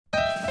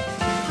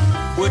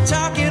We're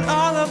talking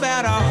all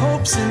about our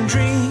hopes and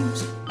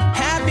dreams,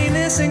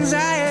 happiness,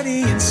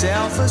 anxiety, and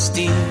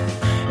self-esteem,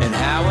 and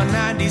how a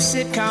 90s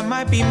sitcom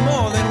might be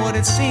more than what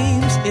it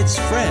seems. It's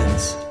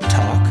Friends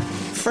Talk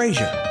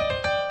Frasier.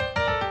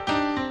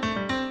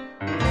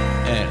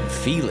 And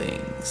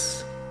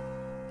feelings.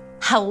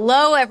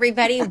 Hello,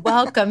 everybody.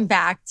 Welcome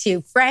back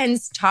to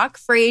Friends Talk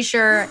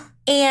Frasier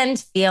and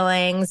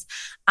Feelings.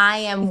 I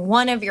am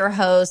one of your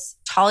hosts,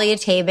 Talia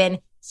Tabin,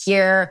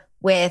 here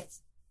with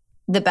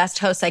the best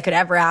host I could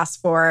ever ask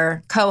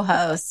for,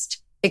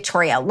 co-host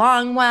Victoria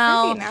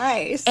Longwell. Very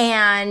nice.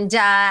 And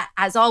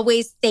as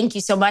always, thank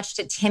you so much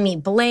to Timmy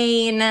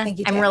Blaine. Thank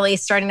you, Tim. I'm really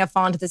starting to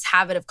fall into this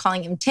habit of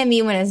calling him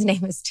Timmy when his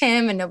name is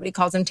Tim and nobody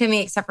calls him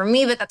Timmy except for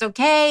me, but that's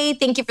okay.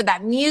 Thank you for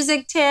that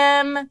music,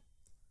 Tim.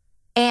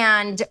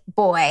 And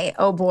boy,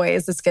 oh boy,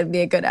 is this going to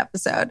be a good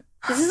episode.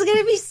 This is going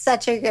to be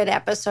such a good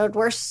episode.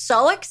 We're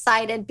so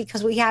excited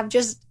because we have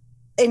just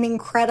an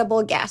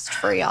incredible guest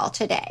for y'all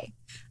today.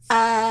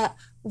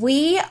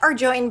 We are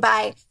joined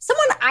by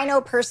someone I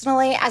know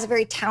personally as a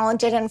very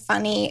talented and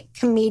funny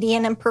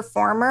comedian and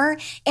performer,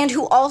 and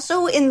who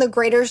also in the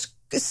greater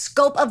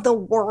scope of the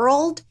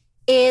world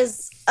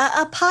is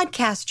a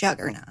podcast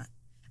juggernaut.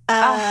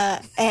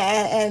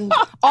 And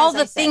all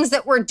the things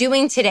that we're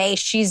doing today,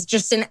 she's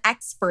just an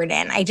expert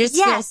in. I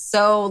just feel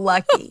so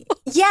lucky.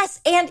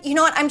 Yes, and you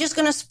know what? I'm just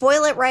going to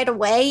spoil it right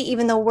away,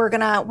 even though we're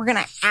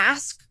gonna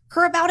ask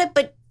her about it.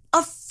 But a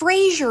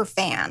Frasier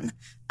fan.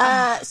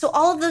 So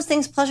all of those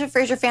things, plus a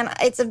Frasier fan,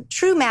 it's a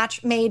true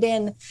match made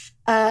in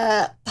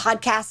podcast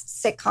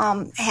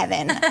sitcom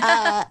heaven.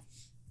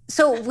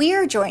 So we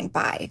are joined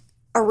by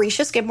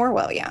Aricia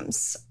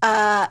Skidmore-Williams,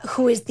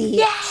 who is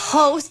the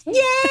host,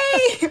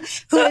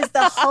 who is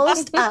the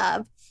host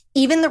of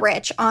Even the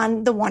Rich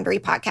on the Wondery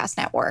Podcast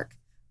Network.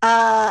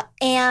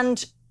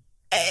 And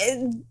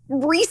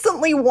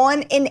recently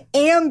won an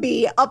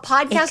Ambi, a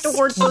podcast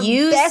award for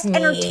Best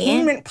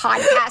Entertainment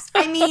Podcast.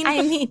 I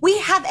mean, we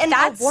have an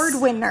award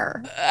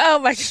winner. Oh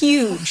my,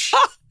 huge.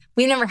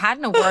 We've never had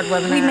an award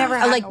winner. We never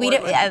had like an we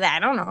award don't. winner. I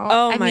don't know.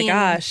 Oh my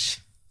gosh,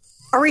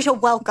 Aricia,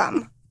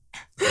 welcome.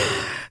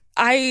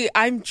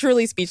 I'm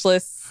truly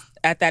speechless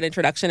at that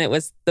introduction. It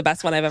was the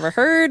best one I've ever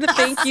heard.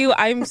 Thank you.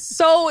 I'm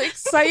so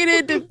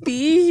excited to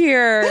be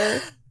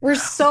here. We're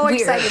so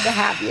excited to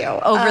have you.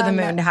 Over the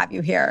moon to have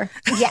you here.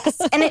 Yes.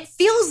 And it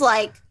feels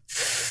like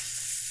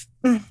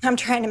I'm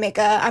trying to make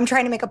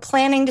a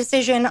planning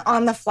decision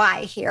on the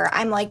fly here.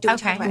 I'm like,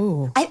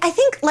 I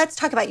think let's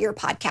talk about your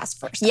podcast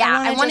first. Yeah,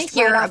 I want to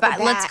hear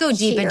about, let's go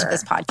deep into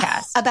this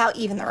podcast. About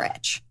Even the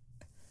Rich.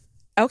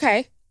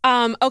 Okay.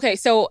 Okay,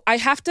 so I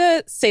have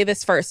to say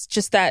this first,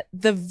 just that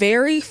the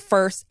very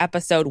first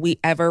episode we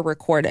ever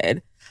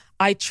recorded,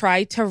 I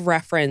tried to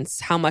reference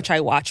how much I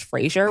watch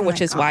Frasier,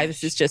 which is why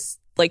this is just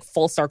like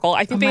full circle.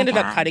 I think they ended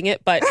up cutting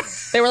it, but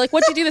they were like,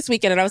 what'd you do this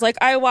weekend? And I was like,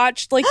 I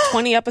watched like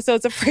 20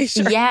 episodes of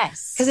Frasier.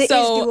 Yes. Because it is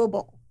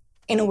doable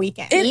in a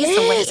weekend.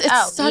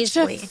 It's such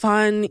a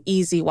fun,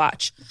 easy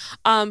watch.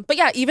 But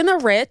yeah, Even the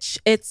Rich,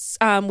 it's,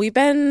 we've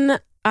been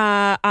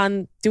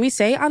on, do we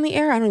say on the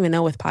air? I don't even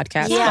know with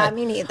podcasts. Yeah,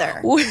 me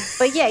neither.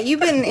 But yeah,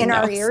 you've been in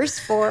our ears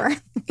for...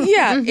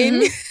 Yeah,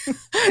 in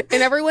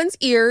everyone's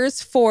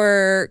ears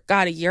for,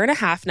 God, a year and a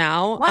half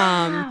now.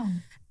 Wow.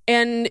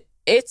 And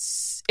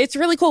it's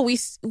really cool.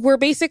 We're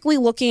basically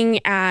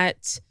looking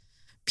at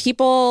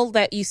people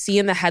that you see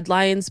in the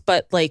headlines,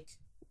 but like,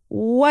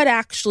 what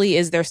actually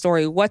is their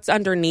story? What's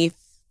underneath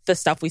the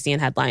stuff we see in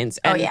headlines?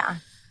 And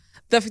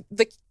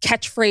the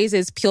catchphrase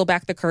is "peel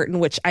back the curtain,"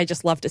 which I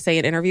just love to say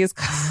in interviews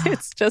because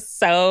it's just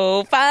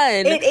so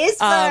fun. It is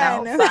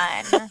fun.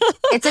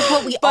 It's like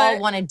what we all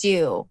want to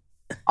do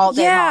all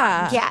day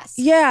long. Yes.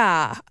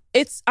 Yeah.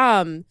 It's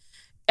I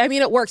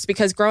mean, it works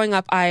because growing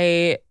up,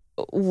 I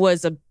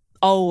was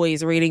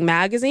always reading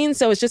magazines,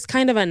 so it's just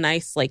kind of a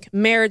nice like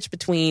marriage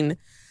between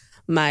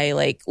my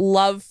like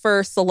love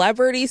for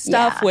celebrity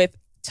stuff with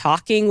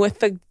talking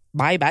with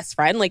my best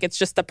friend. Like, it's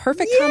just the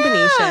perfect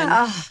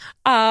combination.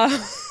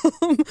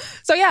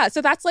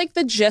 So that's like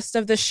the gist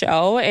of the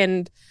show.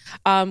 And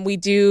we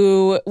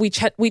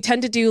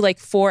tend to do like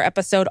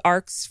 4-episode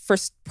arcs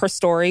per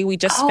story. We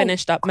just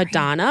finished up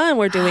Madonna, and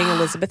we're doing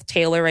Elizabeth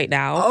Taylor right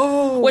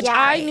now, which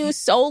I knew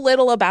so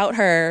little about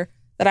her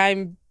that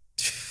I'm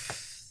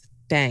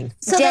dang.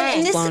 So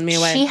it's blowing me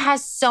away. She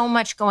has so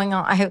much going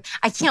on.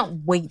 I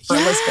can't wait for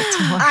Elizabeth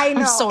Taylor. I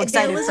know. I'm so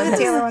excited the for Elizabeth this.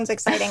 Taylor one's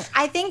exciting.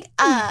 I think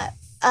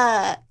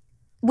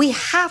we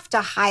have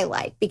to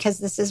highlight, because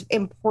this is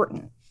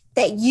important,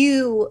 that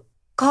you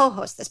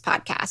co-host this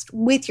podcast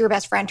with your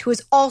best friend, who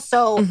is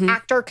also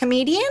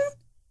actor-comedian.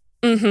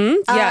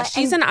 Yeah,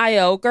 she's an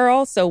IO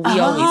girl, so we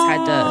always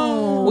had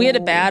to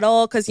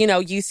battle because, you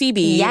know,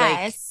 UCB.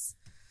 Yes.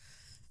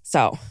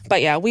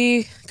 But yeah,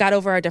 we got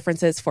over our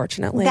differences,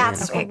 fortunately.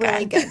 That's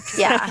really good.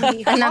 Yeah,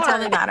 and that's all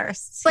that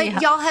matters.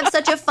 But y'all have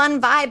such a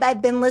fun vibe.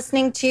 I've been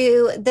listening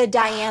to the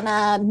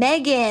Diana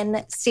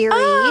Megan series,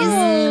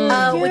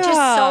 which is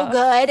so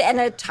good, and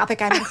a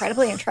topic I'm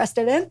incredibly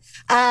interested in.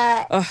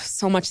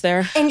 So much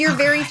there. And you're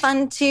very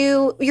fun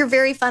too. You're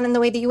very fun in the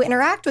way that you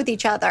interact with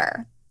each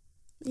other.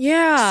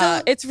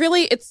 Yeah. It's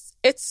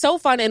so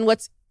fun. And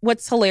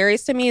what's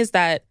hilarious to me is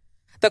that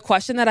the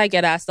question that I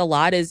get asked a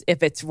lot is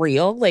if it's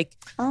real. Like,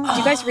 do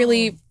you guys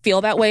really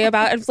feel that way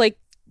about it? It's like,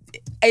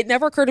 it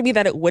never occurred to me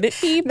that it wouldn't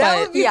be,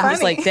 but I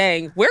was like,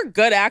 dang, we're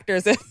good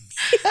actors.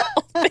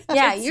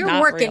 Yeah, you're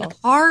working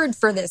hard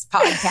for this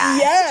podcast.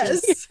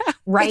 Yes.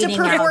 Writing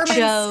out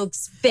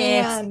jokes,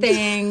 bits,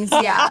 things.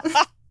 Yeah.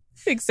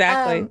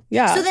 Exactly.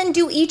 Yeah. So then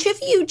do each of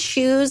you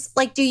choose,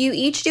 like, do you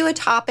each do a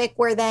topic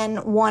where then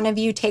one of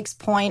you takes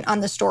point on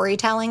the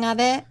storytelling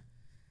of it?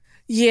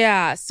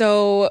 Yeah.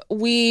 So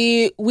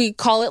we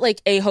call it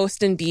like A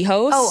host and B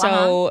host. Oh,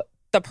 so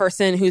the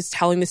person who's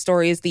telling the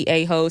story is the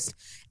A host.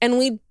 And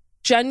we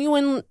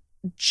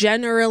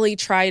generally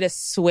try to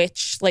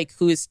switch like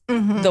who's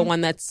the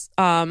one that's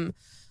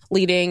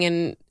leading.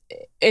 And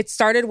it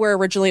started where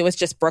originally it was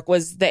just Brooke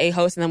was the A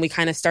host, and then we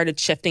kind of started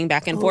shifting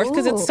back and forth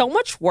because it's so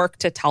much work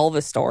to tell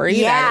the story.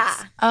 Yeah.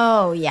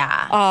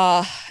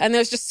 And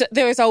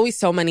there's always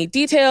so many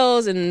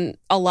details and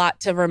a lot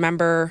to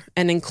remember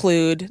and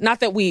include. Not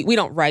that we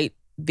don't write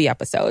the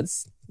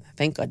episodes.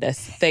 Thank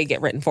goodness they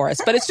get written for us,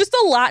 but it's just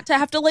a lot to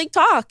have to like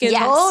talk. And,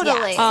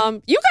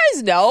 Totally. You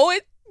guys know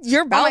it.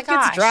 Your mouth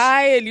gets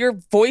dry and your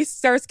voice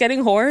starts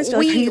getting hoarse. You're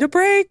like, I need a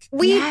break.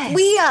 We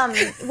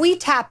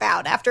tap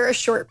out after a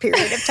short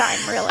period of time,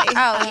 really.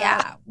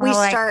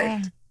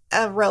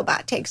 A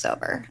robot takes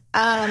over.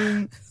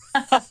 But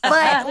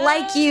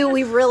like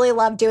we really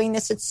love doing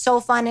this. It's so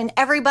fun. And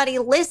everybody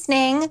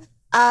listening, you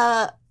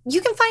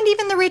can find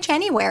Even the Rich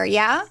anywhere,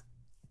 yeah?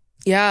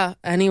 Yeah,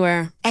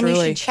 anywhere. And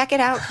truly. you should check it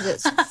out because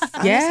it's fun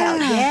as hell.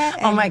 Yeah.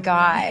 Oh my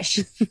gosh.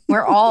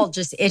 We're all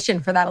just itching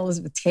for that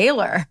Elizabeth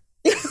Taylor.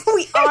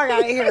 We are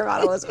going to hear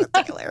about Elizabeth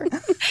Taylor.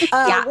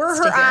 Were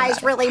her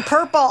eyes really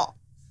purple?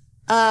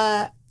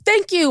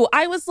 Thank you.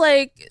 I was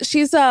like,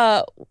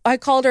 I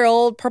called her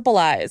old purple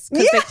eyes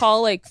because they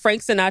call like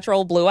Frank Sinatra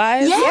old blue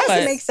eyes.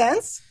 Yes, it makes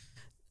sense.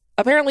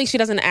 Apparently she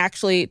didn't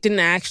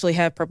actually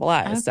have purple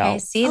eyes. Okay,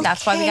 so see,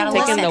 that's why we got to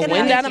taking the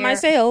wind out of my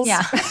sails.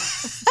 Yeah.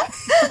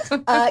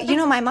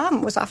 My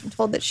mom was often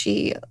told that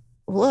she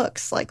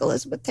looks like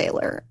Elizabeth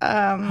Taylor.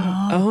 Oh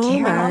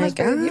my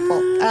God.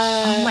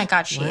 Oh my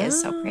God, she is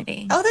so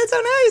pretty. Oh, that's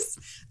so nice.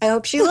 I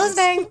hope she's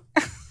listening.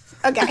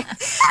 Okay.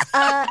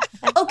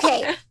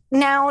 Okay.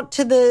 Now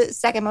to the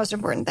second most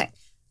important thing.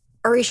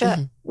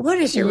 Aricia, what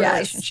is your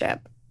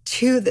relationship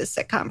to the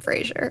sitcom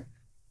Frasier?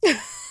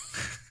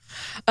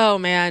 Oh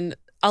man.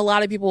 A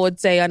lot of people would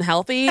say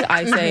unhealthy.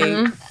 I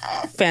say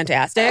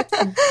fantastic.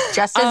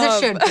 Just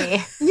as it should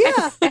be.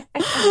 Yeah.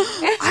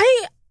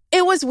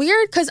 It was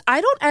weird because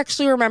I don't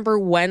actually remember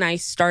when I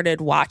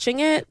started watching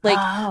it. Like,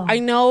 I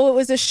know it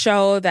was a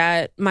show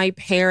that my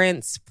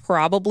parents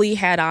probably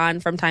had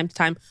on from time to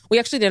time. We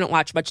actually didn't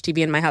watch much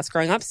TV in my house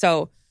growing up,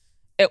 so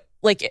it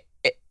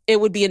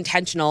would be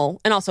intentional.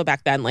 And also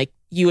back then, like,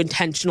 you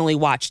intentionally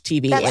watch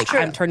TV. That's true.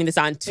 I'm turning this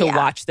on to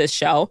watch this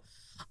show.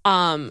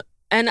 And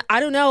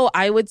I don't know,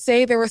 I would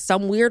say there was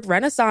some weird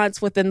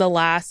renaissance within the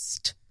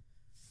last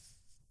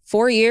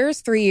 3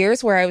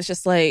 years, where I was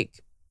just like,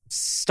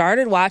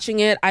 started watching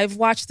it. I've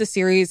watched the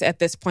series at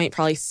this point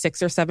probably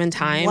 6 or 7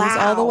 times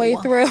all the way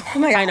through. Oh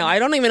my God. I know. I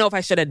don't even know if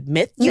I should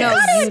admit this. You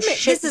admit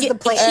this is the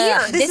place.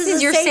 This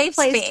is your safe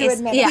place to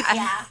admit it.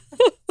 Yeah.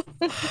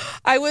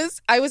 I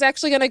was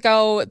actually going to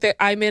go.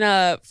 I'm in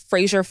a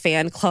Frasier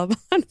fan club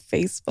on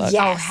Facebook. Yes.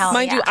 Oh, hell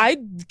Mind you, I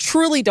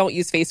truly don't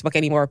use Facebook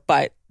anymore,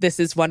 but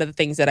this is one of the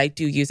things that I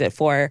do use it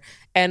for.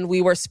 And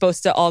we were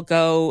supposed to all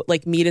go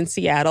like meet in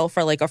Seattle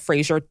for like a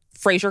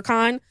Frasier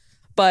con,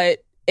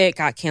 but it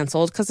got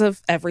canceled because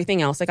of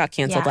everything else that got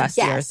canceled last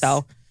year.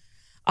 So,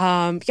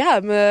 Wait,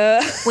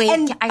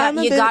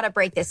 you got to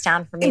break this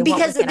down for me.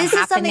 Because what was going to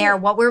happen there?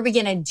 What were we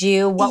going to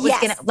do? What was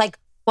going to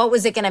what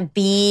was it going to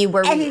be?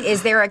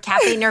 Is there a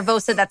Cafe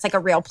Nervosa that's like a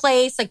real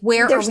place? Like,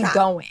 where are we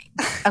going?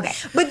 Okay.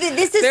 But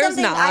this is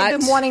something I've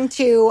been wanting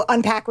to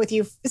unpack with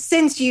you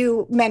since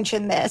you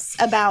mentioned this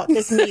about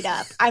this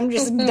meetup. I'm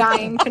just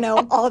dying to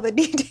know all the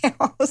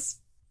details.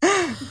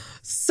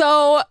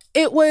 So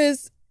it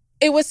was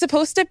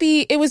supposed to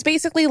be, it was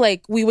basically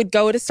like we would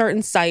go to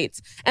certain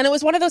sites, and it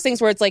was one of those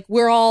things where it's like,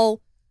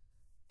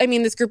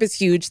 this group is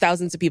huge,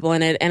 thousands of people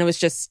in it. And it was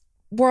just,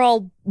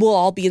 we'll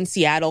all be in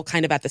Seattle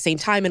kind of at the same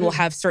time, and we'll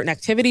have certain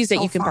activities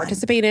that you can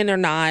participate in or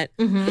not.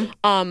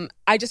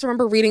 I just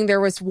remember reading there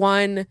was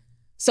one,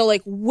 so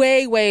like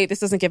way, this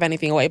doesn't give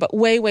anything away, but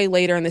way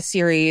later in the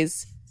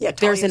series,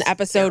 there's an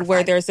episode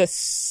where there's a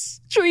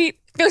street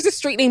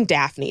named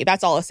Daphne.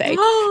 That's all I'll say.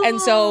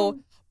 And so,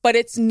 but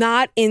it's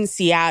not in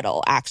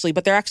Seattle, actually.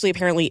 But there actually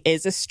apparently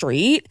is a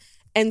street.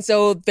 And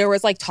so there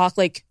was like talk,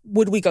 like,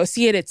 would we go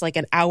see it? It's like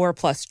an hour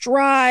plus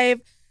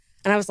drive.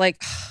 And I was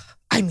like,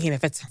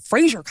 if it's a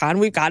FrasierCon,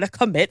 we've got to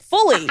commit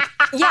fully.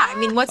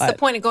 What's the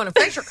point of going to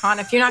FrasierCon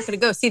if you're not going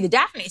to go see the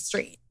Daphne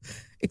Street?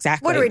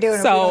 Exactly. What are we doing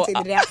if we don't see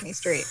the Daphne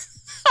Street?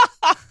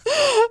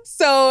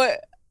 So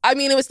I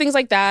mean, it was things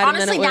like that.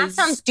 Honestly, and then it was,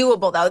 that sounds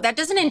doable, though. That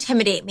doesn't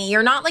intimidate me.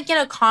 You're not like in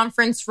a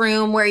conference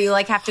room where you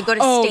like have to go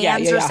to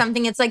stands or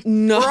something. It's like,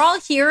 we're all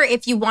here.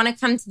 If you want to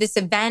come to this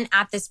event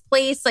at this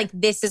place, like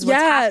this is what's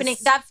happening.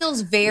 That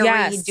feels very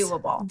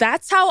doable.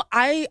 That's how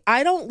I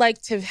don't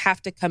like to have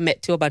to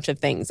commit to a bunch of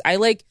things. I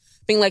like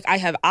being like, I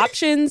have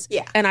options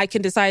and I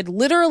can decide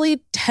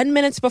literally 10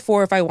 minutes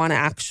before if I want to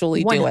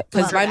actually do it.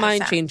 Because my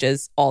mind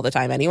changes all the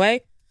time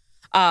anyway.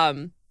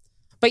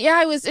 But yeah,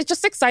 I was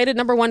just excited,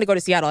 number one, to go to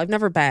Seattle. I've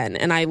never been,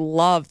 and I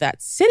love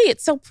that city.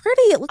 It's so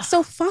pretty. It looks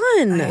so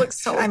fun. It looks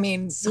so, I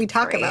mean, we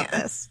talk about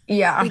this.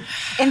 Yeah.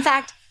 In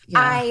fact,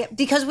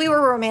 because we were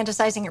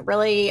romanticizing it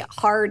really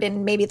hard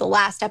in maybe the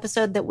last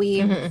episode that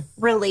we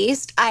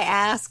released, I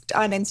asked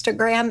on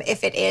Instagram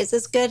if it is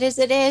as good as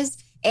it is.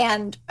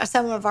 And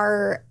some of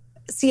our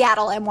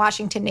Seattle and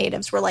Washington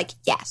natives were like,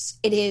 yes,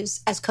 it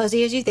is as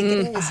cozy as you think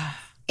it is.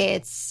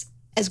 It's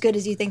as good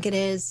as you think it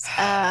is,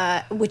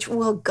 which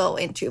we'll go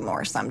into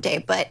more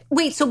someday. But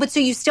wait, so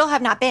you still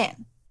have not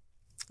been?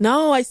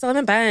 No, I still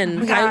haven't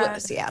been. We gotta go to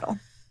Seattle.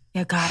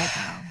 You gotta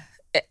go.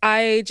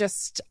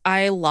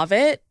 I love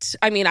it.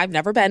 I mean, I've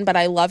never been, but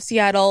I love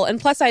Seattle. And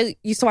plus, I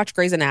used to watch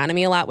Grey's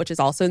Anatomy a lot, which is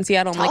also in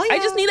Seattle. I'm like, I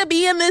just need to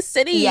be in this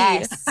city.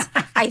 Yes.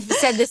 I've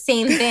said the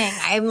same thing.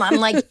 I'm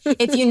like,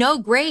 if you know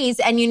Grey's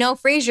and you know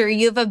Frasier,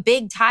 you have a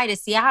big tie to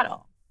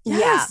Seattle.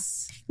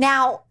 Yes. Yeah.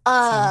 Now,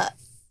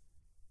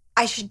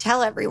 I should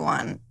tell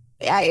everyone,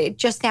 it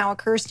just now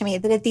occurs to me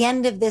that at the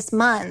end of this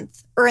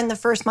month, or in the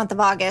first month of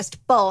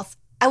August, both,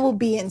 I will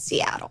be in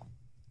Seattle.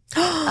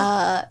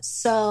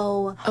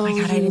 So, oh my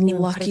God, I didn't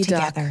even put it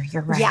together.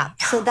 You're right. Yeah,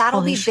 so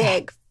that'll be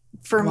big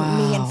for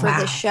me and for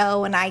the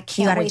show, and I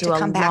can't wait to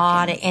come back. You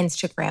got to do a lot of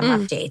Instagram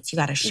updates. You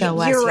got to show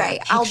us. You're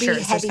right. I'll be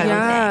heavy on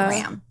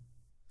Instagram.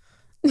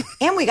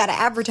 And we got to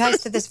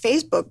advertise to this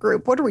Facebook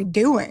group. What are we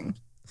doing?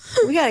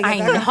 We got to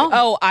get that.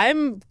 Oh,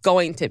 I'm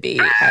going to be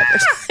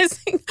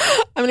advertising.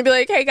 I'm going to be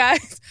like, hey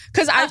guys,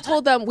 because I've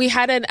told them we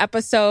had an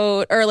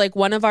episode, or like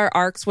one of our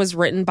arcs was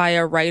written by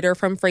a writer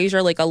from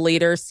Frasier, like a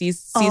later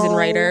season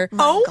writer.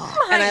 And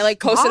I like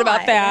posted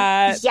about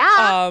that.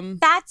 Yeah,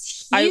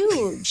 that's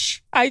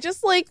huge. I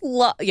just like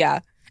love,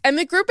 and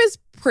the group is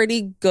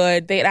pretty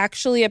good. They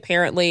actually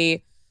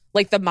apparently,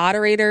 like the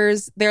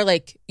moderators, they're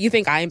like, you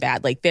think I'm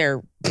bad? Like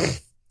they're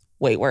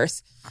way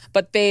worse.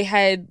 But they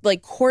had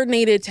like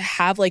coordinated to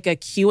have like a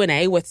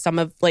Q&A with some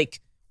of like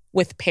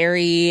with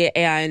Perry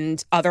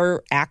and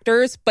other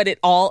actors, but it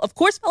all of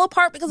course fell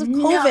apart because of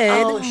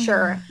COVID. Oh,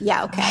 sure.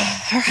 Yeah, okay. I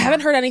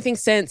haven't heard anything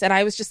since, and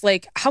I was just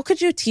like, how could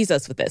you tease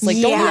us with this?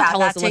 Like, don't even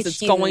tell us unless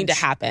it's going to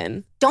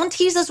happen. Don't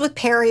tease us with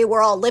Perry.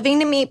 We're all living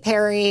to meet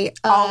Perry.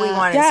 All we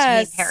want is to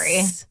meet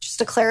Perry. Just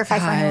to clarify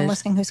for anyone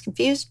listening who's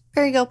confused,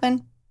 Perry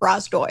Gopin,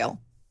 Roz Doyle.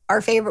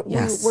 Our favorite.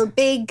 Yes. We're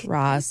big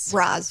Roz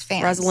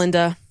fans.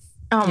 Rosalinda.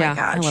 Oh my God,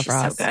 I love she's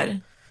Roz. so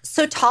good.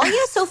 So Talia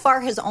so far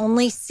has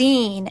only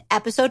seen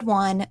episode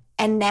 1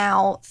 and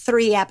now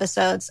 3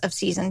 episodes of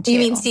season 2. You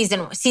mean season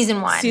 1? Season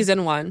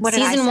 1. What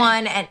did I say? Season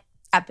 1 and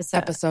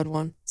episode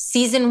 1.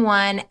 Season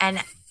 1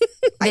 and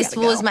this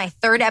was my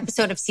 3rd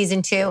episode of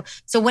season 2.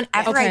 So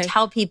whenever I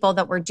tell people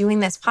that we're doing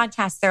this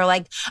podcast, they're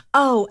like,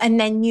 "Oh," and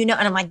then and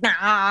I'm like,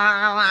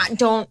 "Nah,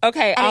 don't."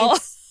 Okay,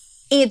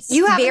 it's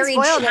very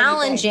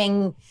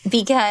challenging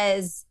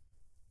because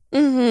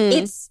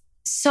it's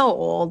so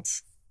old.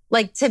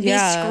 Like to be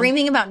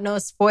screaming about no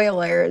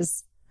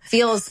spoilers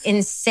feels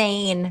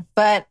insane,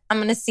 but I'm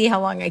going to see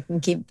how long I can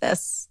keep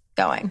this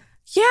going.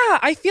 Yeah,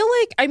 I feel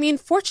like, I mean,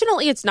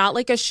 fortunately, it's not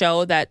like a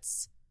show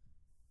that's,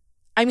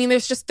 I mean,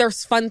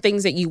 there's fun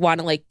things that you want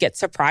to like get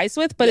surprised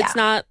with, but it's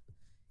not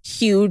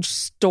huge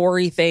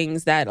story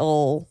things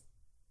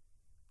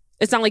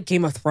it's not like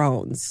Game of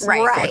Thrones,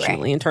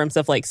 fortunately, in terms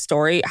of like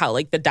story, how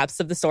like the depths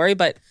of the story,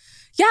 but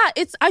yeah,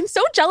 I'm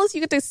so jealous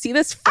you get to see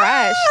this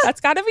fresh. That's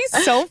got to be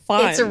so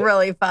fun. It's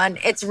really fun.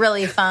 It's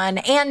really fun.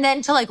 And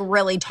then to like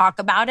really talk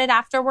about it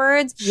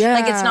afterwards. Yeah.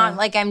 Like it's not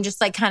like I'm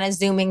just like kind of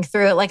zooming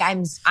through it. Like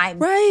I'm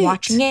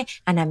watching it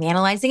and I'm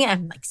analyzing it.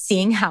 I'm like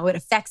seeing how it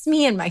affects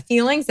me and my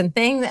feelings and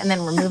things. And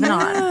then we're moving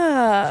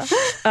on.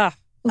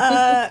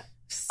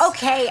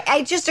 Okay,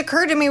 it just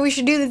occurred to me we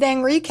should do the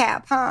dang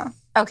recap, huh?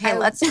 Okay,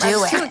 let's do it. I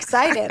was too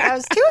excited. I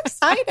was too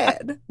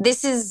excited.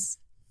 This is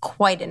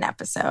quite an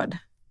episode.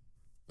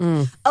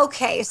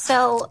 Okay,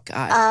 so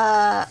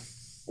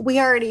we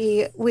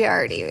already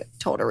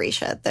told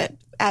Aricia that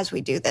as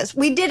we do this,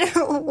 we did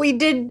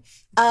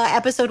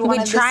episode 1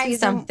 of the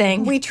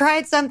season. We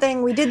tried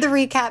something. We did the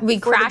recap. We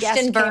crashed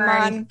and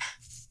burned.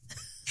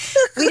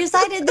 We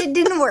decided that it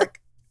didn't work.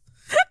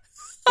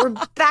 We're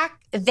back.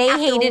 They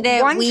hated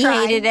it. We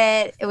hated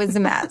it. It was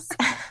a mess.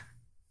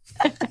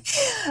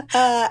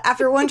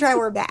 After one try,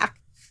 we're back.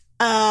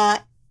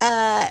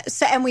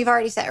 And we've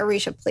already said,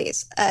 Aricia,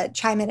 please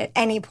chime in at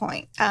any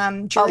point.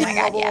 During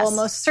will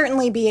almost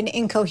certainly be an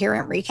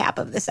incoherent recap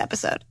of this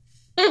episode.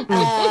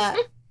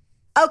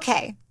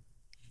 Okay.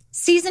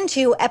 Season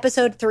 2,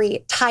 episode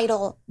 3,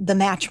 title, The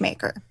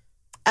Matchmaker.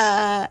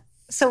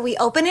 So we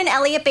open in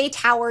Elliott Bay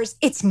Towers.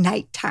 It's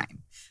nighttime.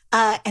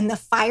 and the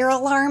fire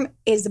alarm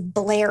is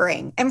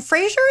blaring. And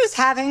Frasier is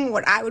having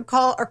what I would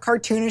call a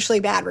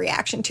cartoonishly bad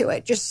reaction to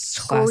it, just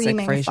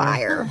screaming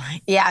fire.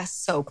 Yeah,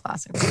 so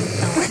classic.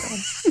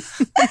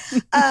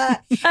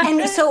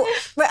 And so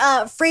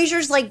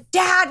Frasier's like,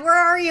 Dad, where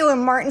are you?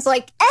 And Martin's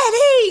like,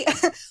 Eddie,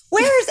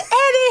 where's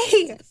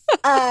Eddie?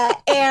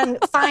 And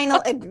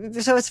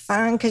finally, so it's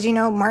fun because,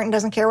 Martin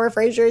doesn't care where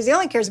Frasier is. He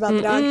only cares about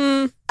the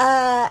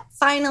dog.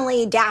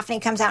 Finally, Daphne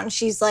comes out and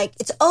she's like,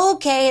 it's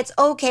okay.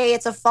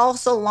 It's a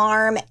false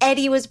alarm.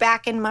 Eddie was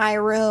back in my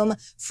room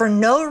for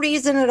no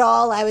reason at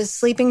all. I was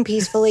sleeping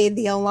peacefully.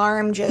 The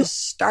alarm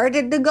just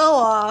started to go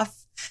off.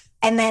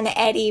 And then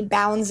Eddie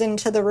bounds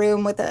into the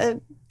room with a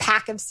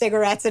pack of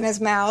cigarettes in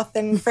his mouth.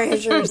 And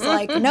Frasier's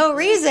like, no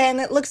reason.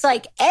 It looks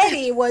like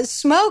Eddie was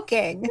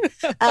smoking.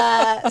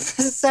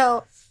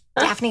 So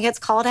Daphne gets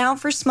called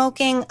out for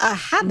smoking, a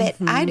habit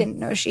I didn't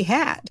know she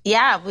had.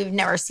 Yeah, we've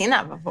never seen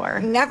that before.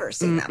 Never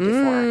seen that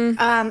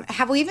before.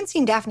 Have we even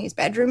seen Daphne's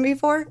bedroom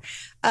before?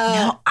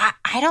 No,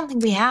 I don't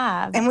think we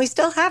have. And we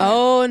still haven't.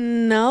 Oh,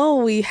 no,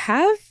 we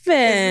haven't.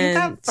 Isn't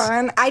that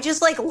fun? I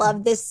just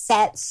love this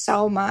set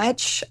so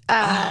much. Oh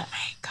my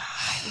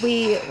God.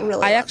 We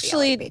really love the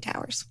LA Bay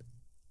Towers.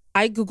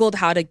 I Googled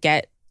how to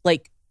get,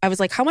 I was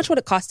like, how much would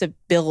it cost to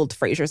build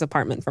Frasier's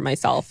apartment for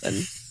myself?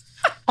 And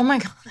oh my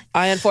God.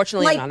 I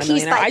unfortunately am not a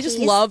millionaire. I just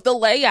love the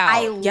layout.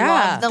 I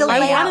love the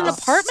layout. I want an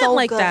apartment so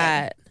like good.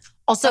 that.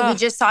 Also, we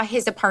just saw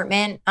his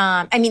apartment.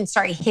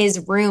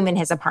 His room in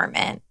his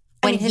apartment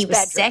when he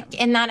was sick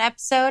in that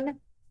episode.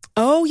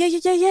 Oh, yeah.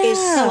 Is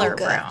so Killer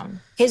good.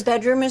 room. His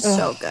bedroom is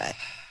so good.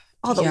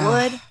 All the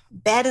wood,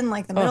 bed in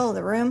the middle of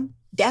the room,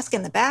 desk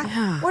in the back.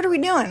 Yeah. What are we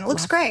doing? It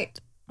looks great.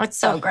 It's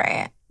so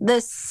great.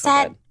 The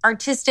set,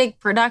 artistic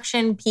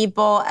production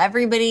people,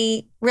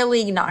 everybody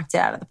really knocked it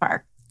out of the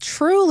park.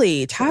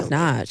 Truly, top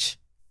notch.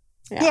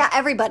 Yeah,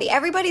 everybody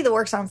that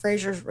works on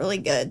Frasier is really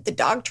good. The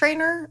dog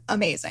trainer,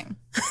 amazing.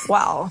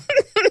 Wow.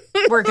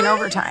 Working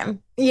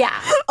overtime.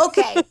 Yeah.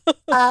 Okay.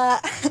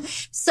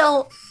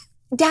 So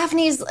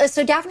Daphne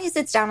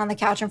sits down on the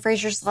couch and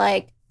Frasier's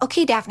like,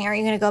 okay, Daphne, are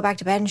you going to go back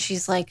to bed? And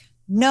she's like,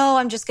 no,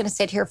 I'm just going to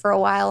sit here for a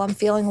while. I'm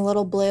feeling a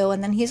little blue.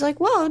 And then he's like,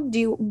 well,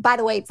 by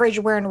the way, Frasier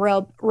wearing a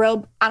robe,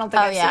 I don't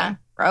think I've seen.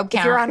 Robe count.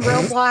 If you're on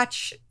robe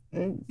watch,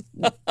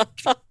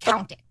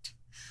 count it.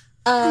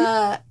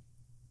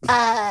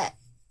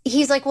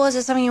 He's like, well, is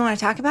this something you want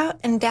to talk about?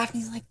 And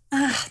Daphne's like,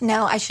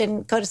 no, I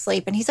shouldn't go to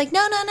sleep. And he's like,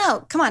 no.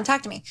 Come on,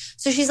 talk to me.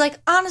 So she's like,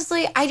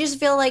 honestly, I just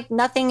feel like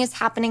nothing is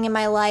happening in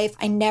my life.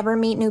 I never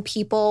meet new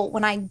people.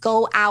 When I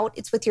go out,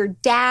 it's with your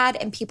dad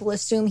and people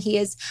assume he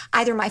is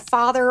either my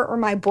father or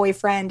my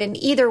boyfriend. And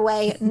either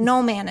way,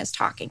 no man is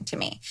talking to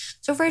me.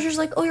 So Frasier's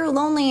like, oh, you're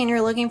lonely and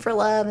you're looking for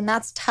love and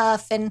that's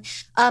tough. And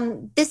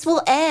this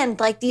will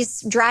end.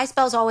 These dry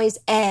spells always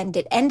end.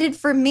 It ended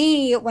for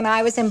me when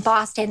I was in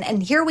Boston.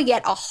 And here we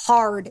get a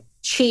hard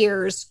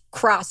Cheers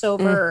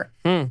crossover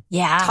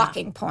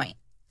talking point.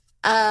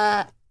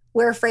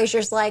 Where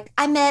Frasier's like,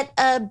 I met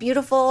a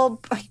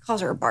beautiful, he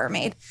calls her a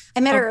barmaid. I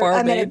met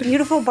a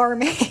beautiful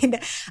barmaid.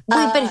 Wait,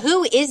 but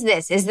who is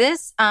this? Is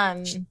this,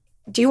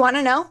 do you want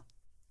to know?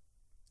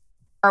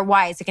 Or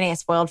why? Is it going to get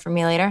spoiled for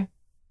me later?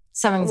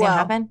 Something's going to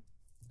happen?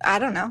 I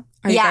don't know.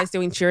 Are you guys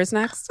doing Cheers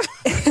next?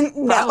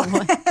 No.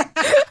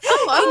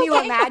 Can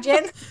you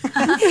imagine?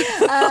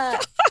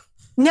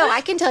 No,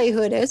 I can tell you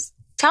who it is.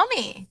 Tell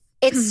me.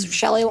 It's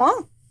Shelley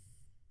Long.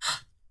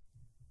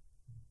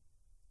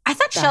 I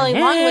thought Shelley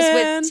Long was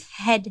with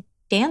Ted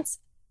Danson.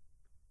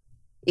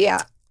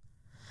 Yeah.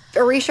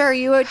 Aricia, are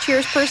you a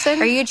Cheers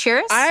person? Are you a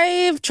Cheers?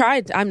 I've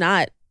tried. I'm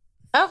not.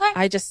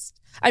 Okay.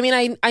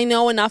 I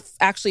know enough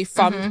actually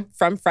from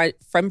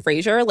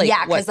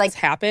Frasier, what's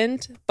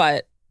happened,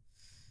 but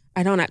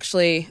I don't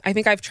actually. I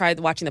think I've tried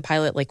watching the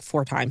pilot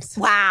 4 times.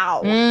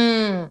 Wow.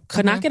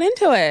 Could not get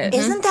into it.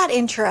 Isn't that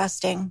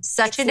interesting?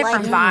 Such a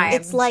different vibe.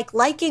 It's like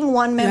liking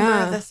one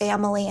member of a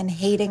family and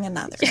hating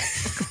another.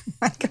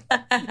 They're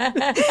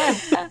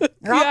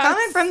all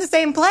coming from the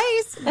same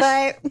place,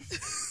 but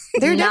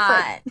they're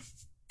not different.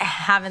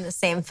 Having the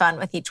same fun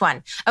with each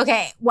one.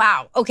 Okay.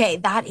 Wow. Okay.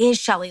 That is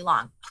Shelley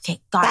Long.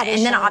 Okay. Got it.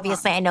 And then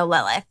obviously I know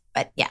Lilith,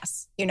 but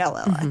yes. You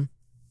know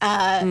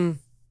Lilith.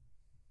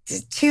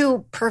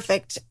 2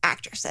 perfect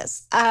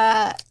actresses.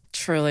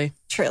 Truly.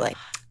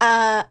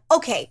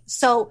 Okay,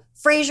 so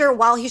Frasier,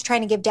 while he's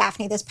trying to give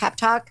Daphne this pep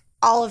talk,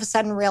 all of a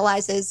sudden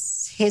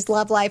realizes his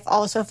love life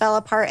also fell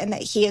apart and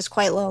that he is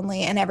quite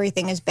lonely and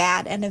everything is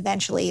bad. And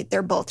eventually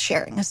they're both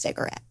sharing a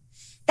cigarette.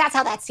 That's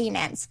how that scene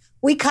ends.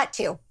 We cut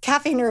to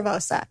Cafe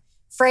Nervosa.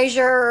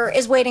 Frasier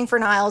is waiting for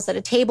Niles at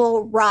a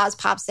table. Roz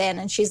pops in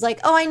and she's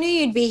like, oh, I knew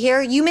you'd be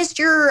here. You missed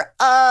your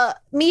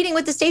meeting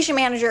with the station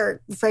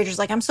manager. Frasier's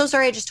like, I'm so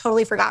sorry. I just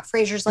totally forgot.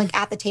 Frasier's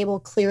at the table,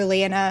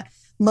 clearly in a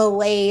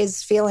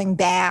malaise, feeling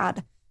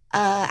bad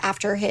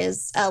after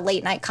his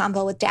late night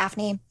combo with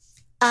Daphne.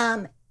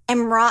 So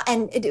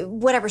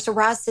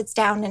Roz sits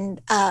down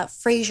and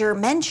Frasier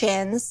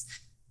mentions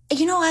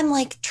I'm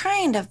like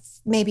trying to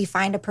maybe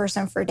find a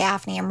person for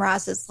Daphne. And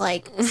Roz is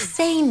like,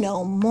 say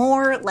no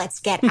more. Let's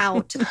get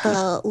out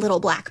the little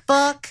black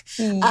book.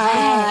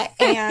 Yes.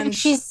 And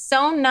she's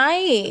so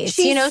nice.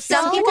 She's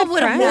some so people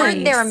would nice.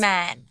 hoard their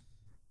men.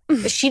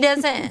 But she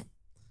doesn't.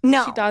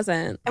 no, She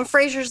doesn't. And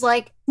Frasier's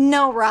like,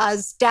 no,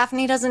 Roz,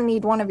 Daphne doesn't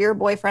need one of your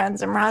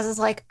boyfriends. And Roz is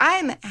like,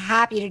 I'm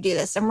happy to do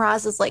this. And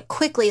Roz is like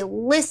quickly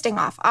listing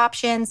off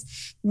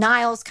options.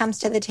 Niles comes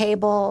to the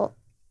table.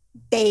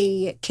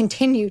 They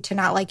continue to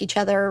not like each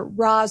other.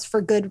 Roz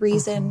for good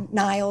reason,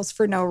 Niles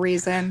for no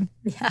reason.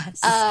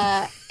 Yes.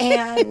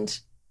 And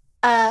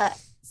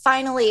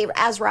finally,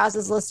 as Roz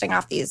is listing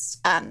off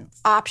these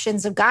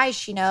options of guys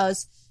she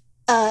knows,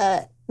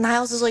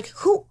 Niles is like,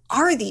 who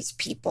are these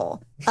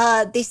people?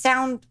 They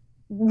sound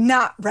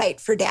not right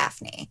for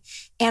Daphne.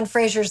 And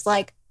Frasier's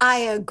like, I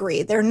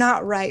agree. They're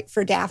not right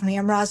for Daphne.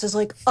 And Roz is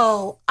like,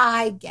 oh,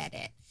 I get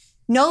it.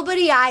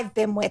 Nobody I've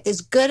been with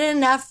is good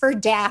enough for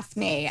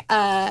Daphne.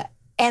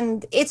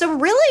 And it's a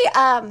really,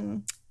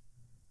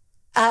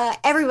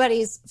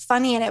 everybody's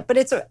funny in it, but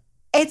it's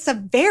a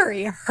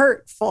very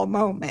hurtful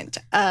moment.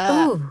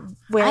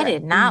 Where I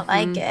did not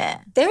like it.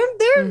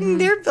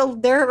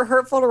 They're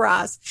hurtful to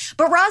Roz,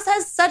 but Roz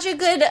has such a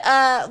good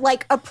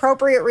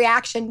appropriate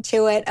reaction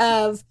to it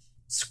of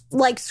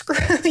like,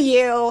 screw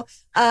you.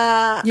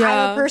 I'm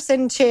a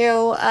person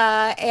too,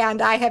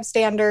 and I have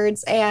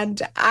standards,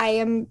 and I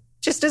am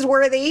just as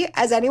worthy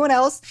as anyone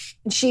else.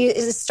 And she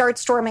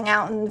starts storming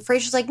out, and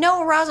Frasier's like,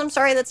 no, Roz, I'm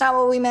sorry, that's not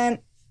what we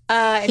meant.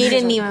 He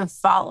didn't even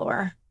follow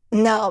her.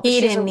 No, but he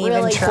she's didn't a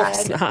really even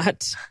trust.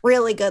 Not.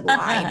 really good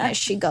line as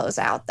she goes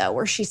out, though,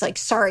 where she's like,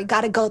 sorry,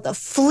 gotta go. The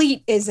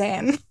fleet is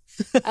in.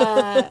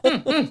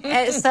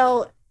 And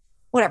so,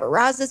 whatever.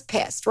 Roz is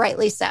pissed,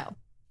 rightly so.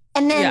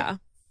 And then,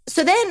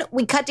 so then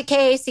we cut to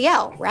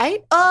KACL,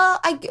 right?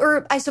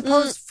 I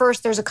suppose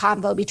first there's a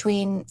combo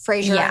between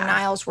Frasier and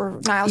Niles, where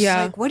Niles is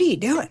like, what are you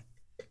doing?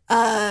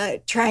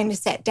 Trying to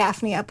set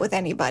Daphne up with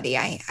anybody.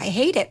 I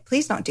hate it.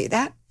 Please don't do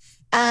that.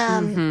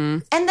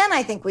 And then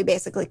I think we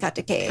basically cut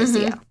to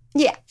KACL.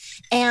 Yeah.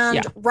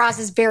 And Roz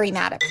is very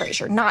mad at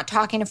Frasier, not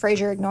talking to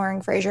Frasier, ignoring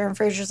Frasier. And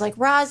Frasier's like,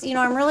 Roz,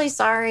 I'm really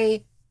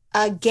sorry.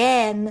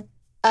 Again,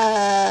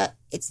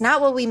 it's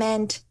not what we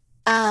meant.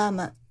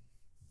 And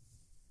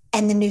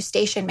the new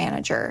station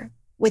manager,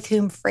 with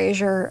whom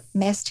Frasier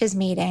missed his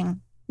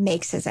meeting,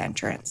 makes his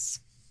entrance.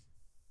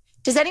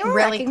 Does anyone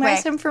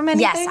recognize him from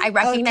anything? Yes, I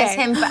recognize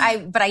him,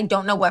 but I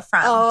don't know what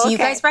from. Oh, Do you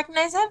guys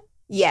recognize him?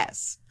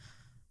 Yes.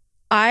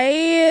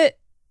 I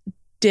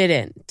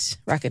didn't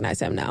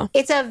recognize him, no.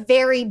 It's a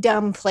very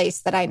dumb place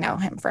that I know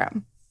him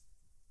from.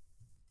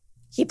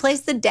 He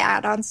plays the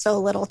dad on So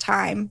Little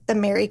Time, the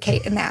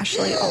Mary-Kate and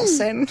Ashley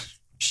Olsen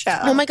show.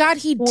 Oh my God,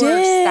 he did.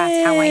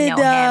 That's how I know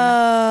him.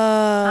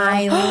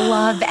 I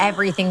love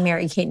everything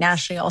Mary-Kate and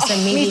Ashley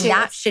Olsen. Maybe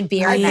that should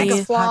be our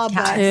next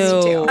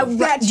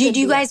podcast. Did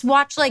you guys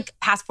watch like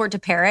Passport to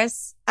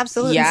Paris?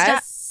 Absolutely.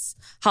 Yes.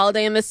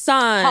 Holiday in the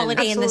Sun.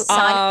 Holiday in the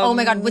Sun. Oh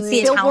my God, what's the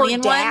Italian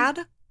Dad?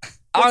 one?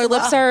 Our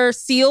Lips Are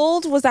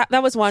Sealed.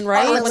 That was one,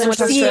 right? Our When they went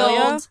to Lips Are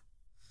Australia.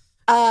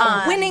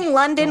 Sealed. Winning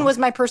London was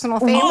my personal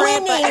favorite.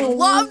 I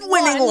love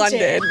Winning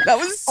London. That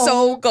was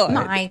so good.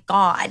 My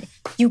God.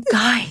 You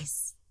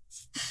guys.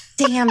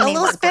 Damn, a they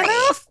little were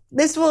spinoff.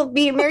 This will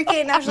be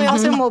Mary-Kate and Ashley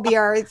Olsen will be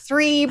our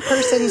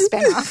 3-person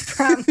spinoff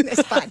from this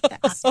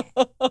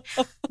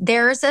podcast.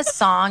 There's a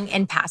song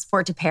in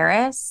Passport to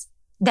Paris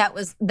that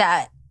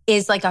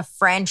is like a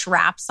French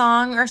rap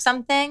song or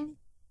something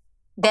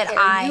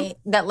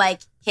that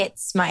like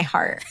hits my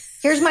heart.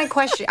 Here's my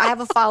question. I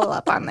have a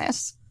follow-up on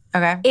this.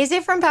 Okay. Is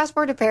it from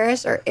Passport to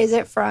Paris or is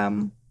it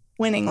from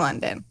Winning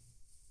London?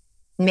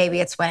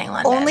 Maybe it's Winning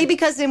London. Only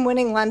because in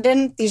Winning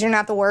London, these are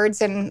not the words,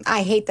 and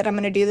I hate that I'm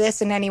going to do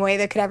this in any way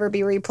that could ever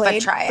be replayed.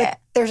 But try it.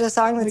 There's a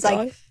song that's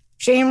like,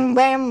 Shim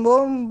Bam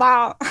Boom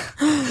Ba.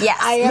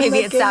 Yes, maybe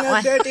it's that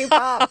one. Dirty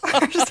pop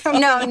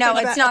no,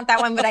 it's not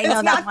that one, but I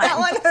know that one. That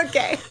one?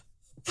 Okay.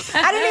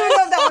 I don't even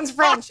know if that one's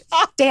French.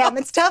 Damn,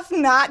 it's tough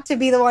not to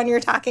be the one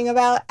you're talking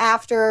about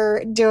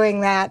after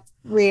doing that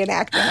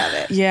reenactment of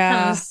it.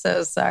 Yeah. I'm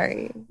so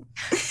sorry.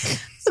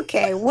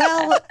 Okay,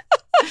 well,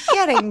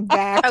 getting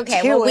back to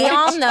it. We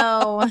all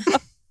know.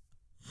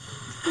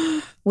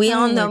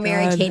 Oh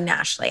Mary-Kate and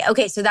Ashley.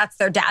 Okay, so that's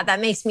their dad. That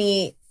makes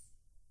me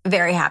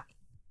very happy.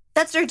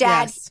 That's their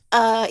dad.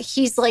 Yes.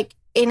 He's like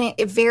in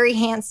a very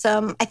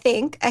handsome, I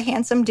think, a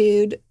handsome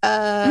dude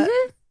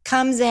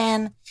comes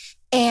in.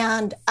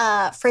 And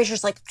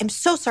Frasier's like, I'm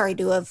so sorry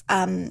to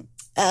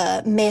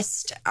have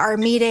missed our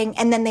meeting.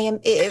 And then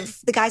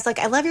the guy's like,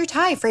 I love your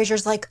tie.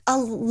 Frasier's like, a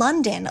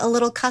London, a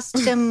little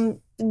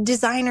custom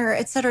designer,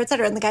 et cetera, et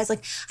cetera. And the guy's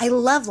like, I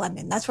love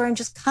London. That's where I'm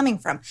just coming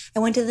from. I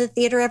went to the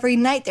theater every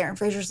night there. And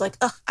Frasier's like,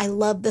 oh, I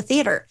love the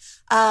theater.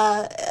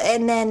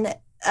 And then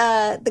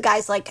the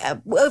guy's like,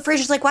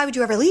 Frasier's like, why would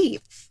you ever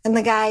leave? And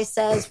the guy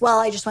says, well,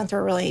 I just went through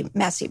a really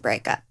messy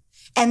breakup.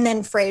 And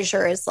then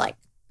Frasier is like,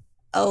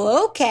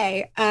 oh,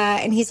 okay.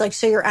 And he's like,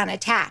 so you're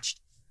unattached.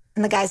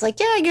 And the guy's like,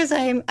 yeah, I guess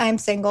I'm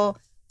single.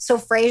 So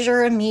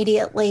Frasier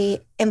immediately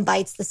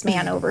invites this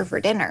man over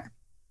for dinner.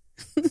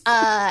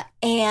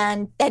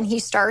 And then he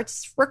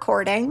starts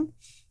recording.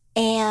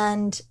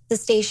 And the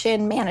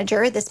station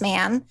manager, this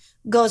man,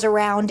 goes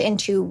around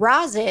into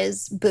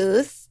Roz's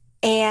booth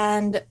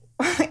and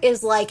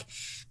is like,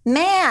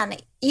 man,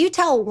 you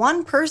tell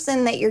one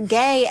person that you're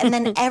gay and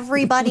then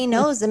everybody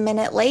knows a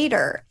minute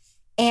later.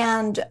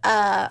 And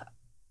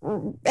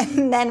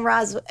then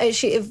Roz,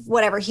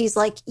 he's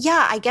like,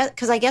 yeah, I guess,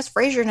 because I guess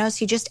Frasier knows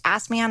he just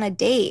asked me on a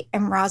date.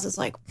 And Roz is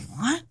like,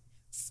 what?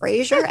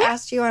 Frasier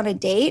asked you on a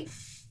date?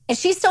 And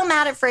she's still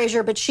mad at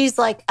Frasier, but she's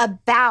like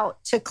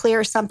about to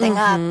clear something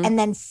up. And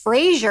then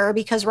Frasier,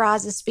 because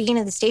Roz is speaking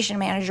to the station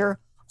manager,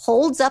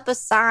 holds up a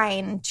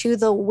sign to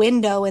the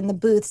window in the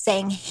booth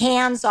saying,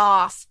 hands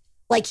off,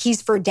 like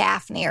he's for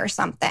Daphne or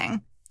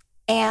something.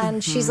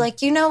 And she's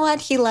like, you know what?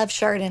 He loves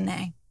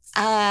Chardonnay.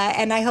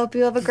 And I hope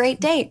you have a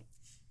great date.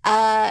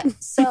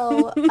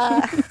 Oh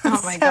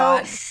my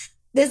God.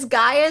 This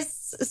guy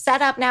is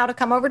set up now to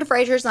come over to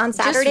Frasier's on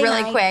Saturday night. Just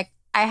really quick.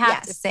 I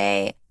have to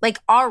say, like,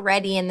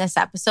 already in this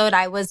episode,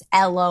 I was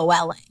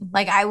LOLing.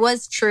 Like, I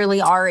was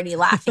truly already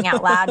laughing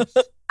out loud.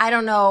 I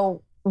don't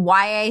know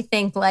why I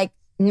think, like,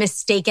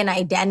 mistaken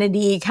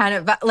identity kind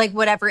of, like,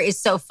 whatever is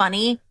so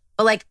funny.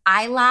 But, like,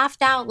 I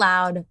laughed out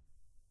loud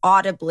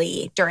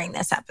audibly during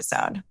this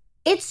episode.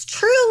 It's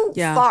true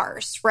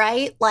farce,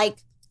 right? Like,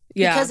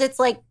 because it's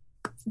like,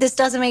 this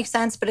doesn't make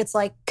sense, but it's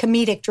like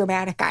comedic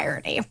dramatic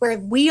irony where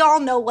we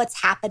all know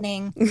what's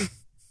happening.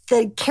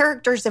 The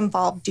characters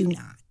involved do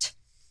not.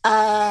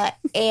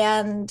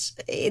 And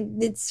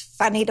it's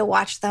funny to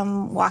watch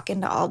them walk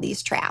into all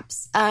these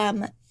traps.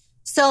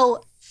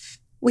 So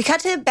we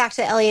cut back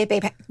to Elliott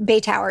Bay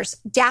Towers.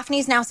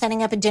 Daphne's now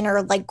setting up a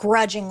dinner, like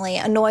grudgingly,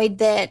 annoyed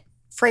that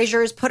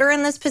Frasier's put her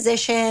in this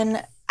position.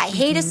 I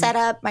hate a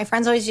setup. My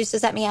friends always used to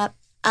set me up.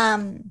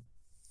 And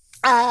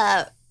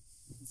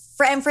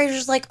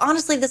Frasier's like,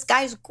 honestly, this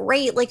guy's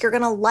great. Like, you're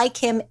going to like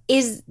him.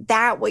 Is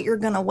that what you're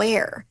going to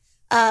wear?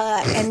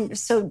 And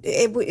so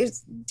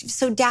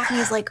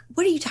Daphne's like,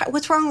 what are you talking?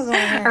 What's wrong with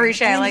him?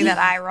 Aricia, I like that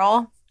eye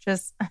roll.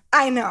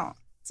 I know.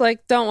 It's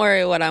like, don't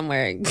worry what I'm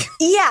wearing.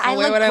 Yeah. I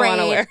look what great.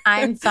 I wear.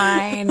 I'm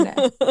fine.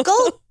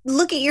 Go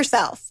look at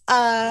yourself.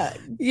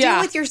 Deal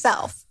with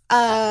yourself.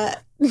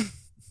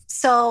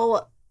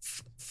 So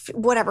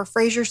whatever.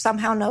 Frasier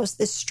somehow knows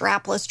this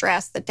strapless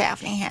dress that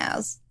Daphne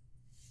has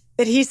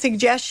that he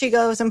suggests she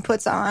goes and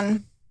puts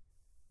on.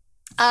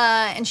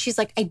 And she's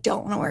like, I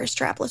don't want to wear a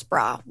strapless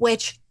bra,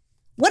 which,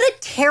 what a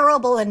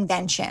terrible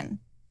invention.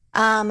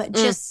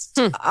 Just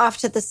off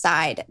to the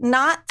side.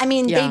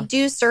 They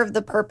do serve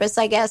the purpose,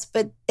 I guess,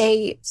 but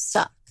they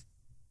suck.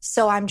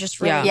 So I'm just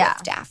really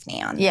with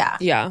Daphne on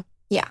that. Yeah.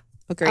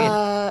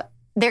 Agreed.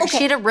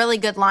 She had a really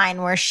good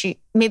line where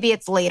maybe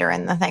it's later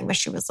in the thing, but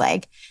she was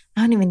like,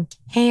 I don't even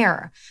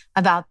care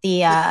about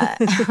the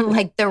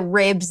like the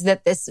ribs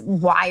that this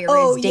wire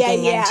is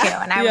digging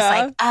into. And I was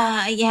like,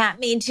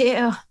 me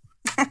too.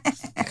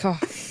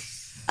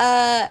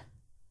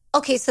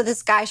 Okay, so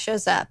this guy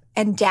shows up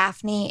and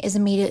Daphne is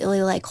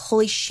immediately like,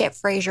 holy shit,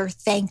 Frasier,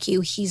 thank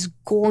you. He's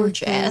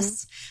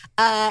gorgeous.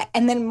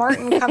 And then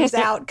Martin comes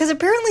out because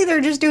apparently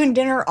they're just doing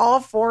dinner, all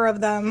four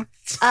of them.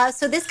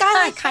 So this guy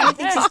like kind of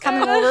thinks he's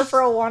coming over for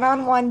a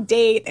one-on-one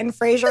date, and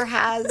Frasier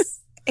has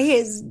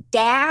his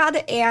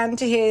dad and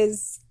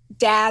his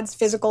dad's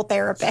physical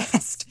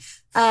therapist.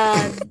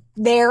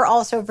 They're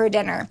also for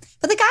dinner.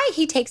 But the guy,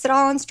 he takes it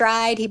all in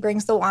stride. He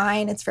brings the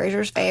wine. It's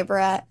Frasier's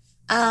favorite.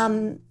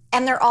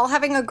 And they're all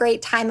having a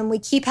great time. And we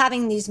keep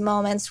having these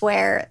moments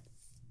where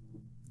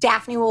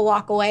Daphne will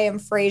walk away and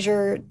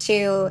Frasier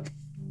to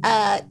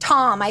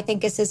Tom, I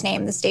think is his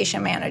name, the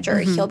station manager.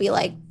 He'll be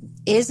like,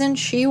 isn't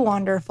she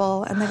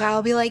wonderful? And the guy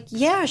will be like,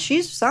 yeah,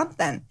 she's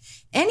something.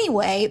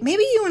 Anyway,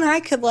 maybe you and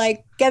I could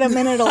like get a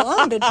minute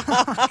alone to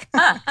talk.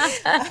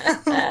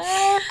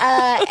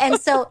 And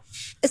so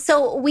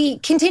we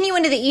continue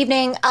into the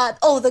evening.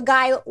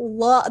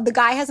 The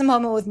guy has a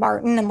moment with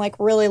Martin and like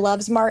really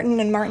loves Martin.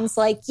 And Martin's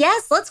like,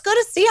 yes, let's go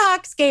to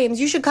Seahawks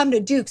games. You should come to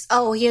Duke's.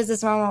 Oh, he has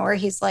this moment where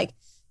he's like,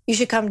 you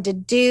should come to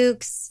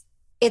Duke's.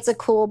 It's a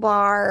cool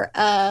bar.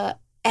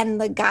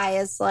 And the guy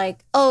is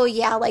like, oh,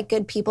 yeah, like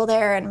good people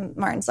there. And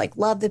Martin's like,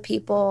 love the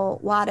people,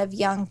 a lot of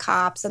young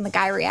cops. And the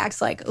guy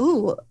reacts like,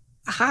 ooh,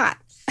 hot,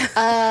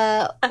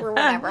 or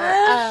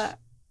whatever.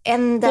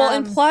 And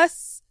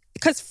plus,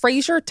 because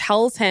Frasier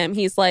tells him,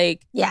 he's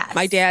like,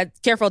 my dad,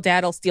 careful,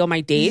 dad'll steal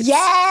my dates.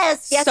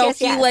 Yes. So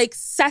he like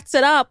sets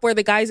it up where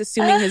the guy's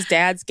assuming his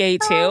dad's gay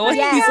too. And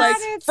he's like,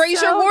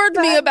 Frasier warned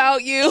me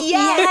about you.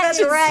 Yeah,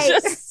 that's right.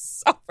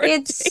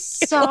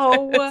 It's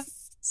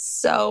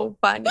so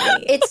funny.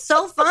 It's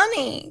so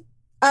funny.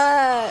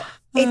 And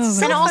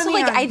also,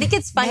 like, I think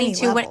it's funny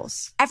too when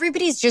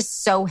everybody's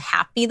just so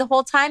happy the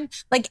whole time.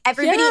 Like,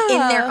 everybody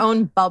in their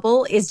own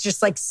bubble is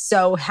just like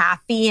so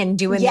happy and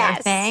doing their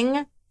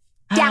thing.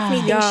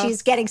 Daphne thinks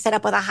she's getting set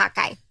up with a hot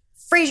guy.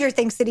 Frasier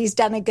thinks that he's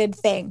done a good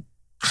thing.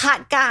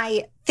 hot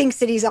guy thinks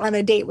that he's on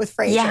a date with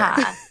Frasier.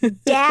 Yeah.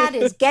 Dad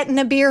is getting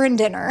a beer and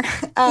dinner.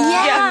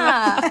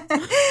 Yeah.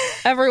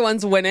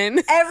 Everyone's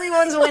winning.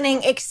 Everyone's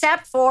winning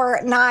except for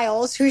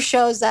Niles, who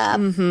shows up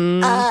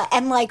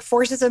and like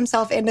forces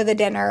himself into the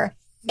dinner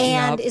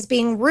and is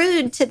being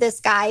rude to this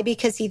guy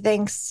because he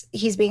thinks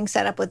he's being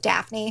set up with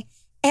Daphne.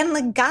 And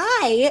the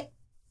guy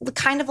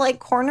kind of like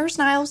corners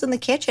Niles in the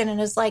kitchen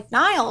and is like,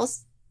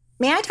 Niles,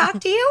 may I talk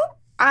to you?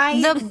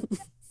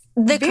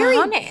 The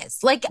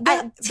cojones, like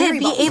to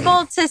be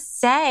able to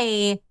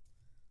say,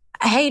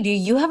 hey, do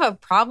you have a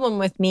problem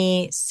with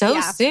me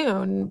so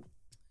soon?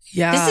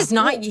 Yeah. This is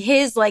not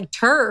his like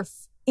turf.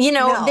 You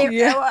know,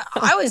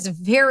 I was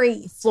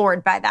very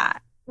floored by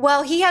that.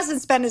 Well, he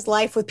hasn't spent his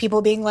life with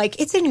people being like,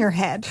 it's in your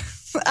head.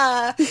 So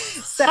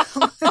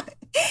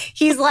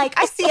he's like,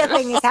 I see a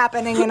thing is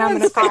happening and I'm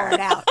going to call it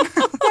out.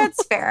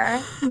 That's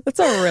fair. That's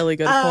a really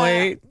good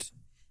point.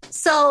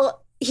 So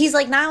he's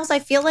like, Niles, I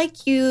feel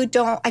like you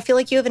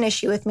have an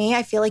issue with me.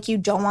 I feel like you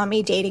don't want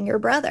me dating your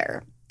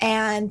brother.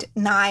 And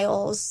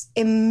Niles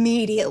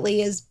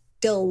immediately is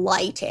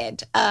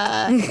delighted,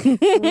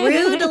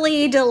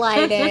 rudely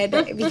delighted,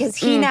 because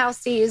he now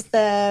sees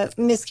the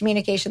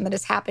miscommunication that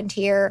has happened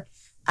here.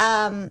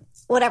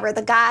 Whatever,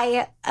 the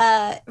guy,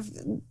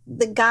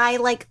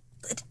 like,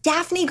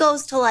 Daphne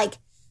goes to like,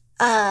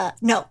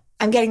 no,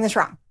 I'm getting this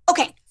wrong.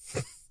 Okay.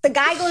 The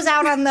guy goes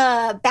out on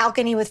the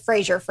balcony with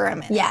Frasier for a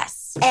minute.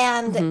 Yes.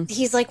 And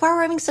he's like, wow,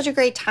 we're having such a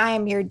great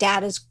time. Your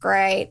dad is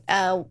great.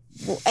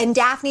 And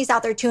Daphne's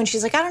out there too. And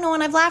she's like, I don't know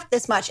when I've laughed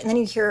this much. And then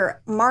you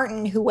hear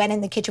Martin, who went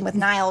in the kitchen with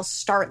Niles,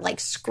 start like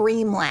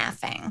scream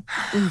laughing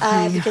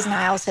because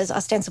Niles has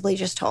ostensibly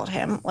just told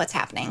him what's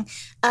happening.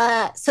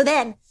 So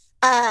then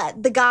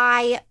the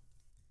guy...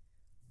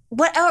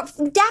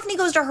 Daphne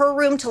goes to her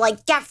room to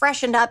like get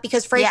freshened up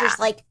because Frasier's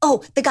like,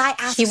 oh, the guy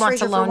asks Frasier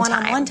for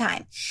one-on-one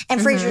time. And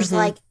Frasier's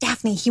like,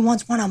 Daphne, he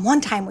wants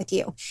one-on-one time with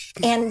you.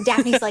 And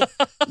Daphne's like,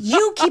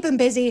 you keep him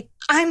busy.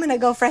 I'm going to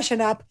go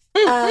freshen up.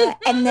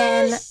 And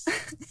then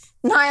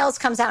Niles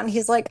comes out and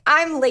he's like,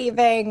 I'm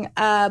leaving,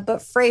 but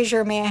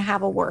Frasier, may I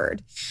have a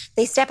word?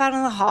 They step out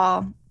in the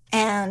hall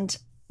and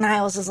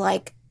Niles is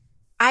like,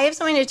 I have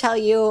something to tell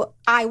you.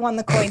 I won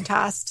the coin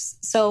toss,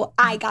 so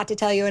I got to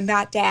tell you and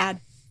not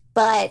Dad.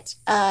 But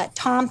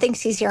Tom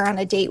thinks he's here on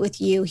a date with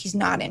you. He's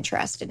not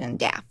interested in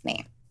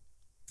Daphne.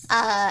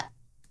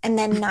 And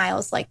then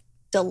Niles, like,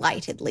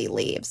 delightedly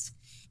leaves.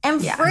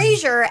 And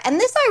Frasier, and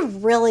this I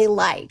really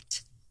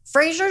liked,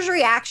 Frasier's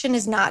reaction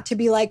is not to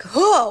be like,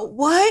 oh,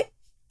 what?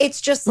 It's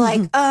just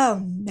like,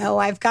 oh, no,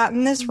 I've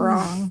gotten this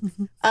wrong.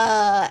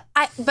 But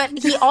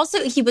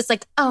he was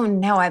like, oh,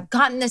 no, I've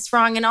gotten this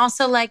wrong. And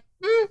also like,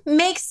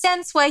 makes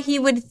sense why he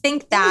would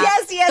think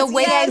that. Yes, the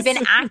way I've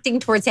been acting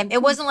towards him.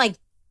 It wasn't like,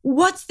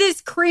 what's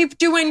this creep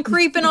doing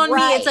creeping on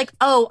me? It's like,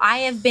 oh, I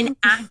have been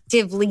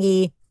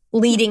actively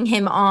leading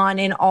him on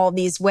in all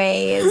these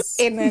ways.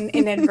 In an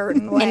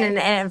inadvertent way. In an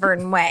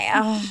inadvertent way.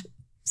 Oh.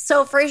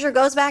 So Frasier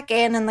goes back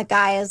in and the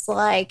guy is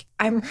like,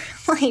 I'm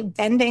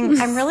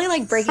really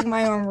like breaking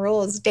my own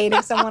rules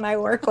dating someone I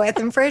work with.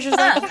 And Frasier's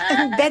like,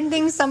 I'm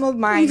bending some of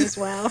mine as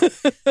well.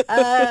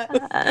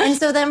 And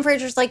so then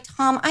Frasier's like,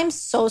 Tom, I'm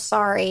so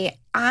sorry.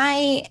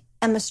 I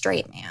am a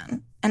straight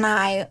man.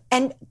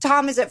 And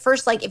Tom is at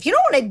first like, if you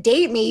don't want to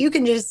date me, you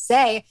can just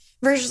say.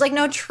 Frasier's like,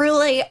 no,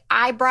 truly,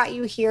 I brought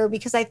you here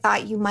because I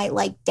thought you might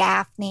like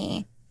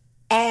Daphne.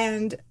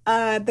 And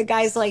the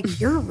guy's like,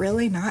 you're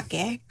really not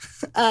gay?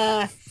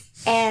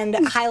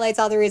 And highlights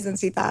all the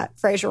reasons he thought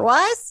Frasier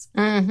was.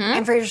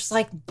 And Frasier's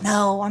like,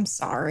 no, I'm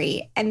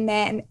sorry. And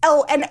then,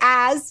 and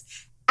as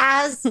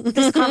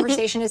this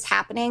conversation is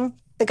happening,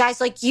 the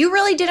guy's like, you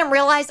really didn't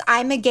realize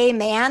I'm a gay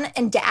man?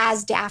 And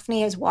as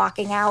Daphne is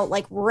walking out,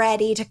 like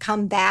ready to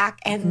come back,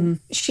 and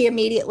she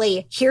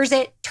immediately hears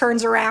it,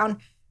 turns around,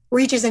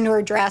 reaches into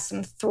her dress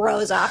and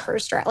throws off her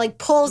strap, like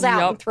pulls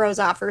out and throws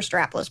off her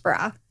strapless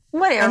bra.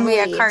 What, are we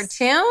a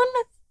cartoon?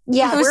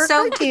 Yeah, we're a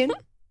cartoon. It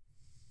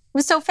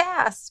was so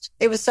fast.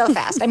 It was so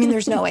fast. I mean,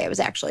 there's no way it was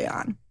actually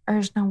on.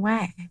 There's no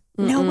way.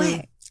 No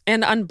way.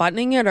 And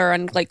unbuttoning it or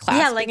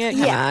clasping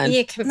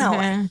it? Come on. No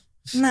way.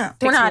 No.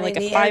 We're not like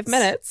idiots. 5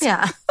 minutes.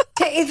 Yeah.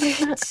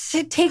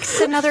 It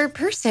takes another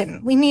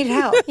person. We need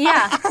help.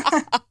 Yeah.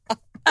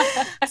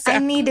 I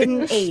need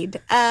an aid.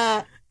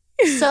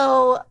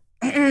 So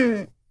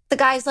the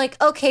guy's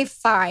like, okay,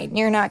 fine.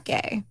 You're not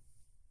gay.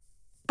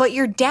 But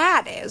your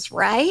dad is,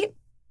 right?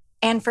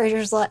 And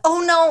Frasier's like,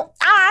 oh, no,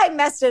 I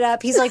messed it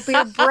up. He's like, but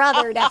your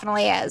brother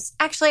definitely is.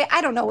 Actually,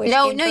 I don't know which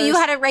No, first. you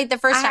had it right the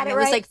first time. It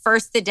was like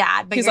first the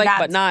dad, but he's your like,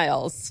 dad's... but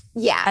Niles.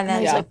 Yeah. And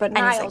then he's like, but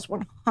Niles,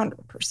 like,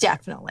 100%.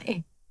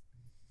 Definitely.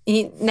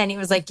 Then he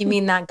was like, you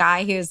mean that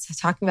guy who was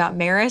talking about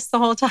Maris the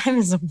whole time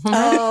is a woman?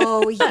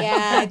 Oh,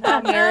 yeah. I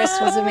thought Maris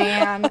was a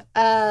man.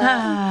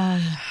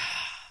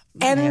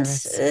 And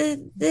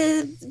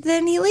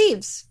then he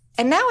leaves.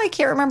 And now I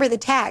can't remember the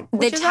tag.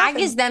 The tag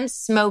is them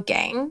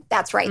smoking.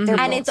 That's right.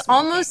 And it's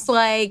almost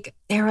like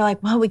they were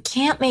like, well, we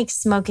can't make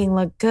smoking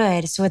look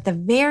good. So at the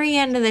very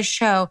end of the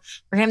show,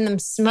 we're having them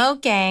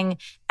smoking.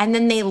 And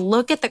then they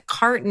look at the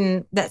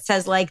carton that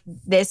says like,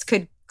 this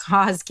could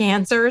cause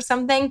cancer or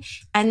something.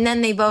 And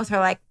then they both are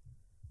like,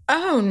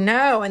 oh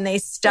no. And they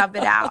stub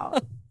it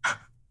out.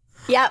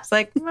 Yep. It's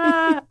like,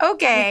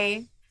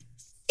 okay.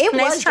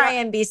 Nice try,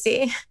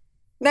 NBC.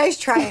 Nice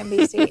try,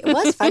 NBC. It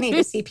was funny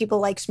to see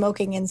people like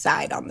smoking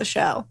inside on the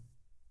show.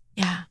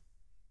 Yeah.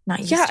 Not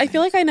used Yeah, to I it.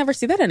 feel like I never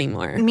see that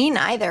anymore. Me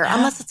neither,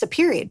 unless it's a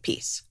period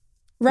piece.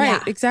 Right,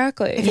 Yeah.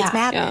 exactly. If it's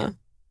Mad Men.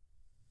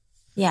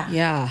 Yeah.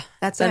 Yeah.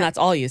 That's Then it. that's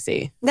all you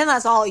see. Then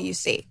that's all you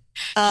see.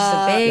 Just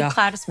a big Yeah.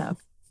 cloud of smoke.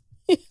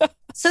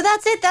 So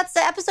that's it. That's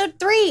the episode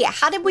 3.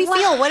 How did we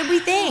feel? What did we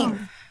think?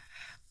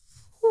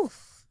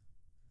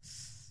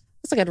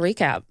 That's a good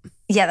recap.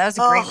 Yeah, that was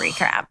a great Oh.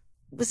 recap.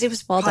 It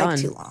was Well probably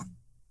done. too long.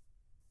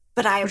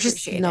 But I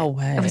appreciate it. No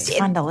way. It was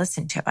fun to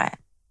listen to it.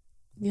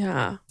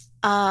 Yeah.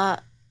 Uh,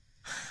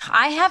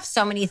 I have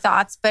so many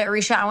thoughts, but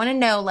Aricia, I want to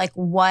know like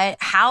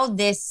how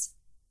this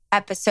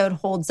episode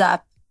holds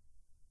up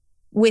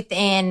with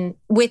a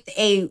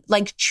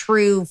like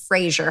true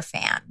Frasier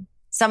fan,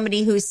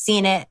 somebody who's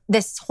seen it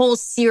this whole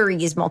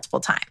series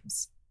multiple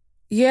times.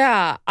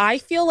 Yeah. I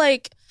feel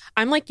like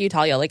I'm like you,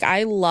 Talia. Like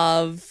I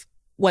love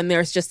when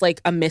there's just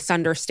like a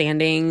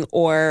misunderstanding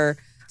or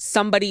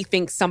somebody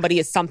thinks somebody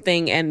is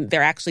something and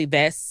they're actually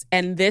this.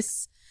 And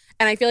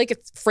I feel like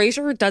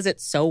Frasier does it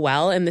so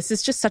well. And this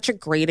is just such a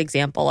great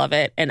example of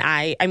it. And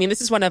I mean,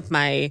 this is one of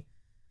my,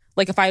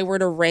 like if I were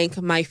to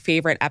rank my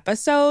favorite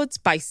episodes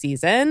by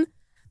season,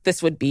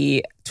 this would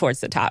be towards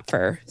the top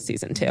for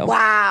season 2.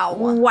 wow.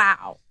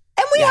 Wow.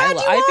 And we had you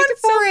I think on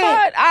it's for so it.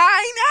 fun.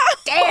 I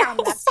know. Damn,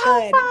 that's So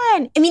good.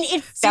 fun. I mean,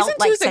 it felt Season 2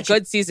 like is a such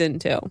good season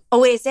too.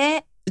 Oh, is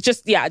it?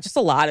 Just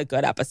a lot of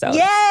good episodes.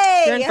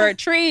 Yay! You're in for a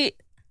treat.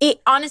 It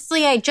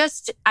honestly,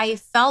 I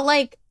felt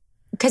like,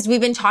 because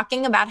we've been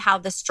talking about how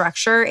the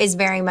structure is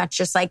very much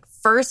just like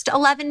first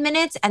 11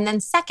 minutes and then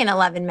second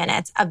 11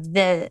 minutes of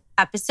the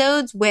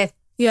episodes with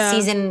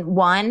season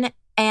 1.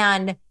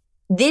 And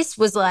this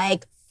was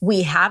like,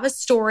 we have a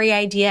story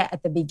idea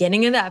at the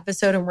beginning of the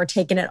episode and we're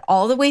taking it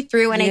all the way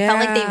through. And I felt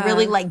like they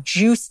really like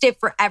juiced it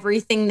for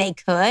everything they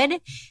could.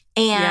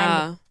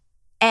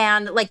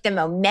 And like the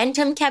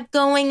momentum kept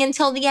going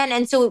until the end.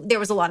 And so there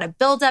was a lot of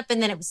buildup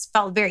and then it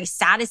felt very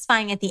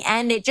satisfying at the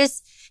end.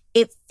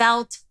 It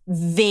felt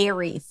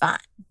very fun.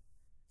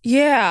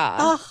 Yeah.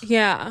 Oh.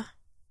 Yeah.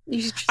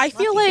 You just I love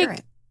feel to hear like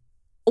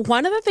it.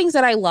 one of the things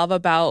that I love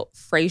about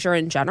Frasier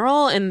in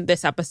general, and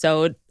this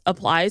episode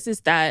applies,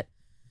 is that,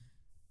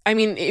 I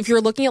mean, if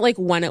you're looking at like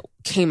when it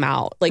came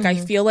out, like I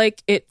feel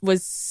like it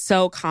was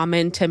so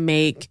common to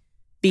make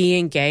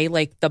being gay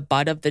like the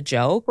butt of the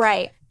joke.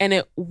 Right. And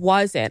it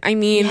wasn't. I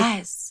mean,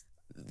 Yes.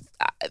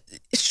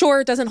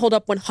 sure, it doesn't hold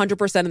up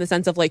 100% in the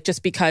sense of like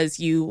just because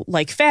you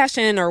like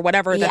fashion or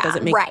whatever, that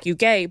doesn't make you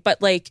gay.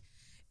 But like,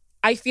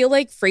 I feel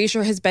like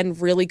Frasier has been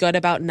really good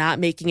about not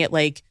making it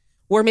like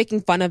we're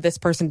making fun of this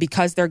person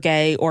because they're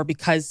gay or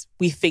because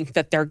we think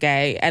that they're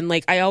gay. And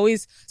like, I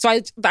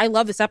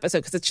love this episode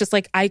because it's just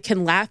like I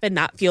can laugh and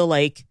not feel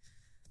like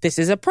this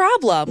is a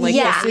problem. Like,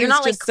 yeah, this you're is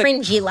not like just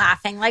cringy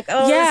laughing, like,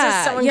 oh, this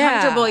is so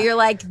uncomfortable. You're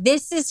like,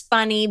 this is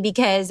funny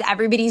because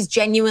everybody's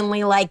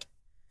genuinely like,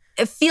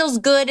 it feels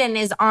good and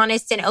is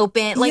honest and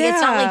open. Like, it's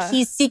not like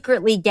he's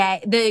secretly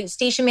gay. The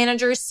station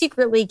manager is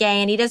secretly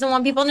gay and he doesn't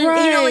want people to,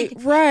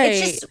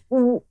 it's just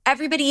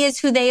everybody is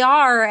who they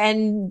are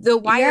and the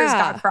wires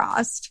got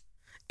crossed.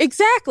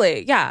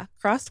 Exactly. Yeah.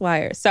 Crossed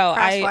wires. So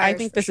I wires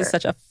think for this is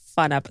such a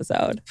fun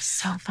episode.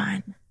 So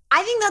fun.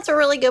 I think that's a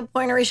really good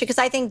point, Aricia, because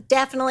I think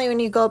definitely when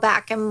you go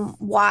back and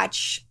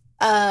watch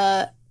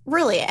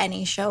really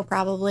any show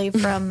probably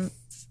from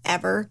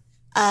ever,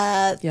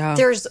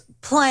 there's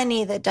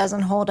plenty that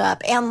doesn't hold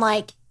up. And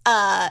like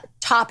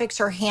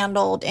topics are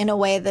handled in a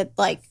way that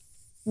like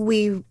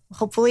we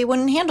hopefully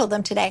wouldn't handle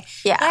them today.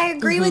 Yeah. But I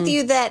agree with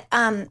you that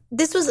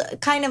this was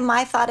kind of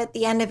my thought at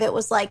the end of it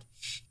was like,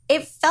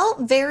 it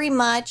felt very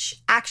much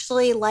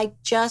actually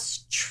like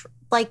just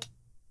like,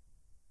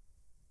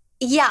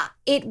 yeah,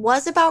 it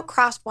was about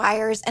crossed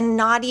wires and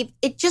not even,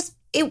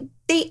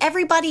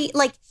 everybody,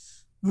 like,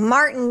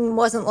 Martin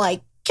wasn't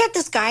like, get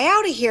this guy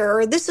out of here,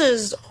 or this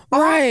is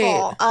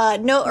awful.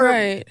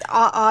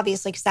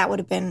 Obviously, because that would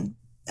have been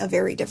a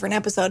very different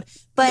episode.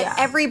 But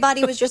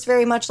everybody was just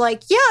very much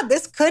like, yeah,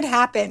 this could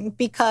happen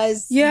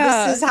because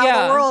this is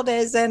how the world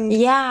is. And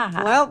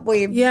well,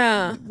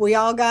 we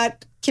all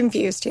got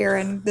confused here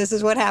and this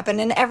is what happened.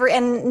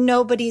 And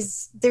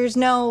nobody's, there's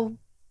no,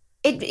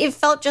 it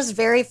felt just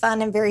very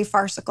fun and very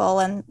farcical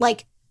and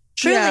like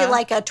truly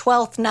like a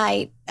 12th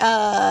Night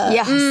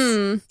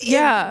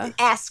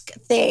esque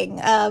thing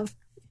of,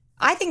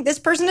 I think this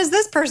person is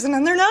this person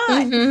and they're not.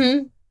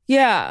 Mm-hmm.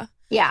 Yeah.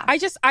 Yeah.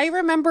 I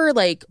remember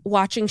like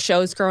watching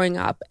shows growing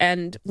up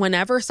and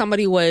whenever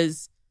somebody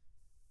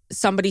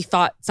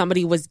thought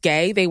somebody was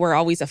gay, they were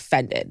always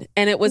offended.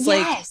 And it was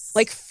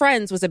like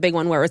Friends was a big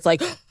one where it's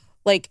like,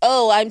 like,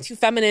 oh, I'm too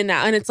feminine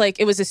now. And it's like,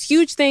 it was this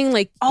huge thing.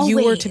 Like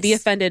you were to be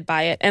offended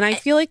by it. And I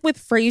feel like with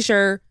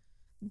Frasier,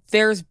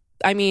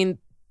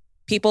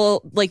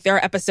 people, like there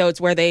are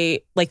episodes where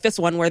they, like this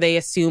one where they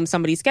assume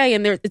somebody's gay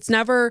and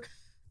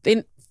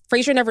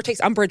Frasier never takes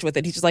umbrage with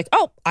it. He's just like,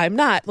 oh, I'm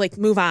not, like,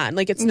 move on.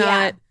 Like, it's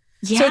not.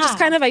 Yeah. So it just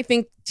kind of, I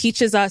think,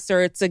 teaches us,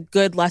 or it's a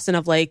good lesson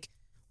of like,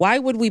 why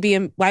would we be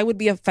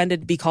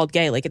offended to be called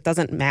gay? Like, it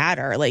doesn't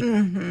matter. Like,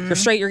 you're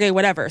straight, you're gay,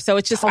 whatever. So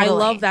it's just, I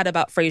love that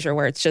about Frasier,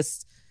 where it's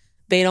just,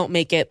 they don't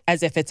make it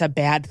as if it's a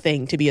bad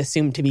thing to be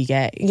assumed to be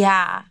gay.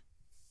 Yeah.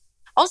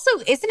 Also,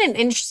 isn't it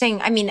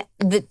interesting? I mean,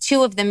 the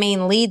two of the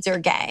main leads are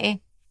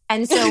gay.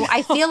 And so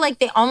I feel like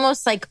they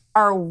almost like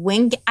are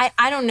wink.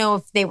 I don't know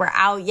if they were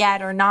out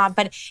yet or not,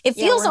 but it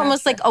feels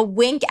almost like a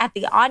wink at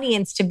the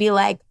audience to be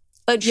like,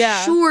 but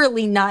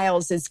surely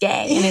Niles is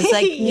gay. And it's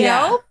like,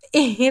 nope,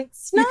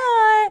 it's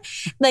not.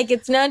 Like,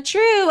 it's not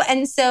true.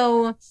 And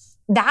so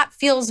that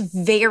feels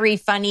very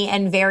funny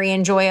and very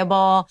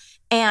enjoyable.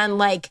 And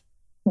like,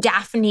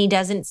 Daphne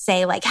doesn't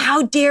say like,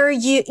 how dare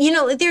you? You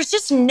know, there's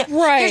just no,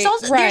 there's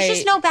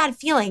just no bad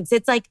feelings.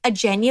 It's like a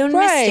genuine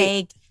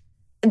mistake.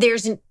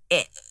 There's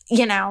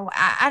you know,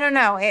 I don't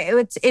know.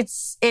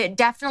 It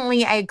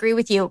definitely, I agree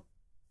with you.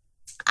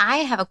 I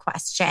have a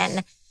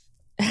question.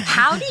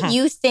 How do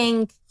you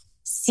think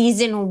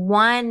season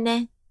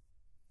 1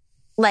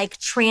 like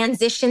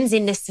transitions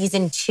into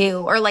season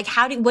 2? Or like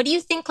what do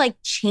you think like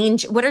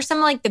what are some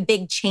like the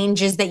big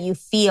changes that you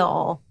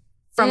feel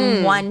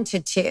from 1 to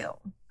 2?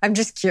 I'm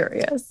just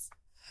curious.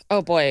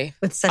 Oh boy.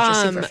 With such a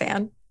super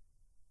fan.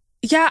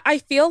 Yeah, I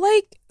feel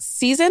like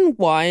season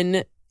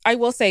 1, I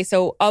will say,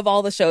 so of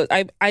all the shows,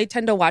 I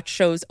tend to watch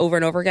shows over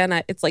and over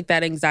again. It's like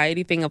that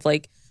anxiety thing of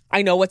like,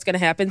 I know what's going to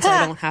happen, so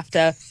I don't have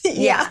to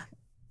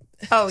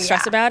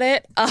stress about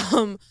it.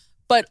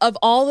 But of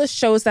all the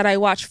shows that I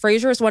watch,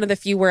 Frasier is one of the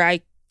few where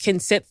I can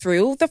sit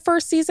through the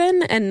first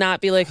season and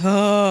not be like,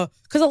 oh.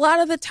 Because a lot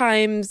of the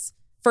times,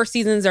 first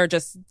seasons are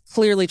just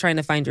clearly trying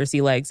to find your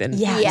sea legs and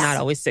not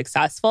always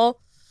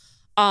successful.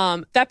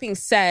 That being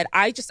said,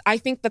 I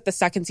think that the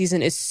second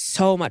season is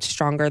so much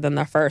stronger than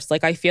the first.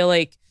 Like, I feel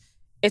like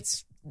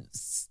it's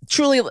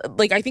truly,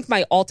 like, I think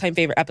my all-time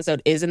favorite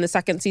episode is in the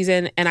second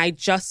season. And I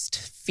just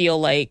feel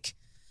like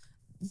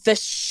the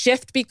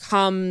shift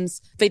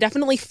becomes, they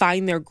definitely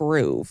find their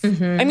groove.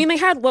 I mean, they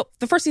had,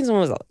 the first season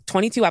was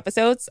 22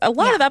 episodes. A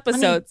lot of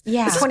episodes.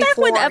 This is back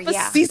when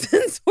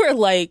seasons were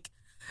like,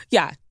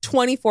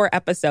 24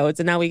 episodes.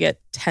 And now we get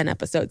 10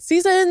 episode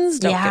seasons.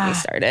 Don't get me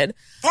started.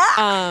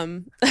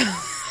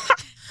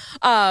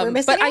 We're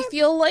missing but I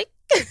feel like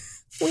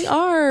we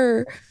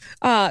are.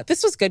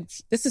 This was good.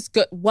 This is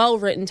good,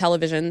 well-written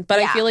television. But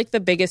I feel like the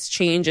biggest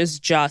change is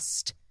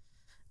just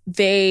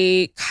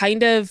they're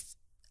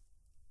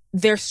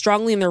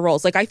strongly in their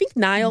roles. Like, I think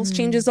Niles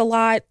changes a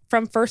lot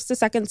from first to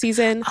second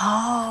season.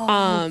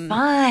 Fun.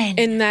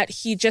 In that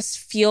he just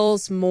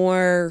feels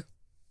more...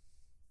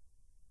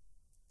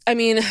 I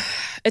mean,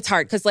 it's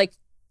hard because, like,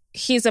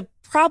 he's a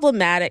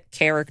problematic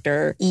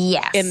character.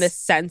 Yes. In the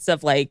sense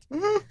of, like,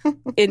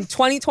 in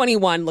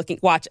 2021,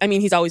 I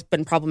mean, he's always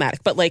been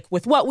problematic. But, like,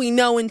 with what we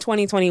know in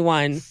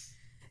 2021,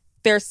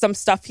 there's some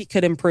stuff he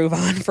could improve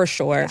on for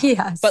sure.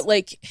 Yes. But,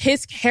 like,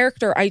 his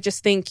character, I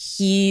just think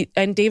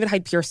and David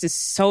Hyde Pierce is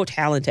so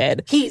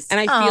talented. And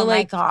I feel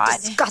like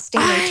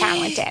disgustingly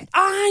talented.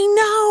 I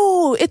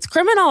know. It's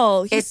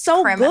criminal. He's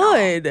so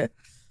good.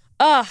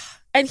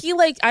 And he,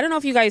 like, I don't know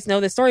if you guys know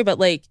this story, but,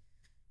 like,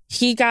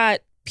 he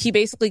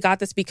basically got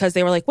this because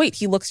they were like, wait,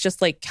 he looks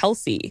just like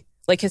Kelsey,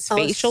 like his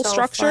facial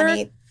structure.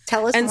 Funny.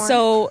 Tell us and more.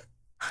 So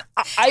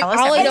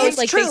all I know is,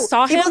 like, they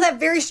saw him. People that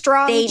very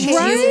strong. They do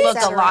look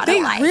a lot They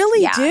alike.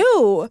 really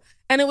do.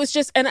 And it was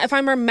just, and if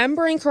I'm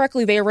remembering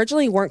correctly, they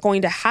originally weren't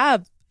going to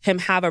have him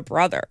have a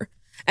brother.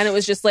 And it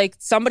was just like,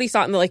 somebody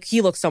saw it and they're like, he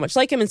looks so much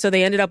like him. And so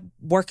they ended up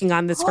working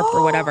on the script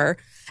or whatever.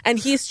 And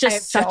he's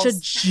just such a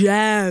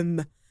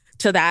gem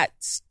to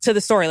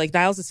the story. Like,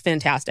 Niles is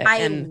fantastic.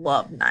 I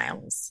love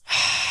Niles.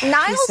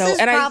 Niles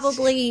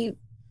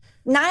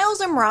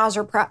and Roz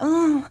are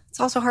it's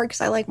also hard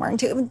because I like Martin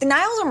too.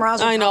 Niles and Roz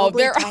are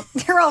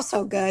they're all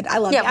so good. I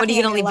love Daphne. What are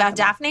you going to leave out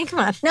Daphne? Come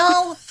on.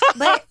 No,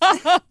 but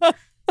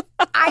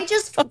I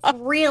just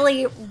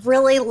really,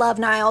 really love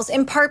Niles,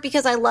 in part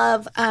because I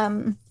love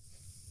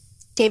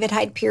David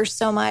Hyde Pierce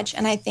so much.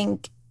 And I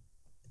think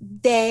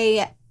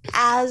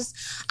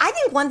I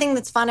think one thing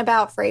that's fun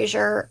about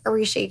Frasier,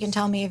 Aricia, you can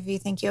tell me if you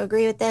think you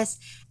agree with this.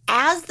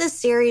 As the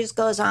series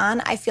goes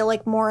on, I feel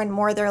like more and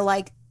more they're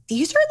like,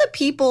 these are the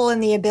people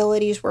and the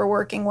abilities we're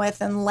working with,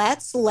 and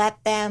let's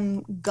let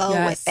them go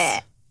with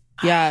it.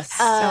 Yes.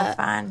 So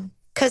fun.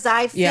 Because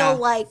I feel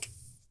like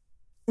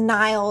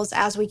Niles,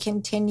 as we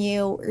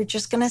continue, we're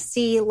just going to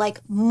see like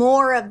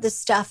more of the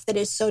stuff that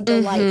is so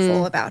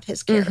delightful about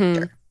his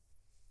character.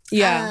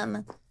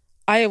 Yeah.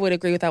 I would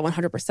agree with that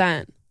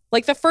 100%.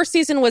 Like, the first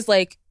season was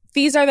like,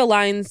 these are the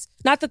lines,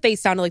 not that they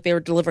sounded like they were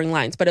delivering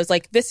lines, but it was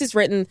like, this is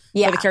written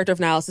for the character of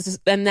Niles.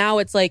 And now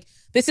it's like,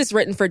 this is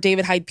written for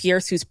David Hyde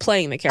Pierce, who's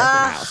playing the character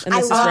of Niles. And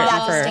this is love written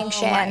that for...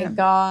 distinction. Oh my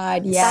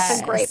God, yes.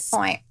 That's a great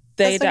point.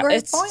 That's a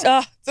great point.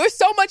 There's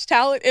so much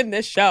talent in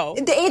this show.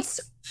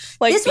 It's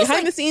like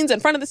behind the scenes, in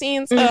front of the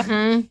scenes.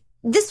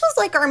 This was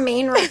like our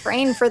main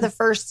refrain for the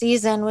first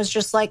season was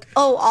just like,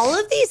 oh, all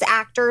of these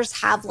actors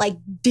have like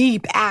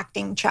deep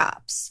acting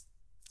chops.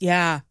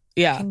 Yeah.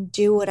 Can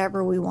do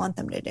whatever we want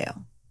them to do.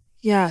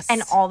 Yes.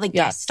 And all the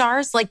guest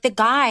stars, like the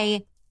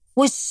guy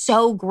was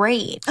so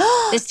great.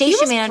 The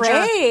station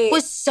manager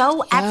was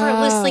so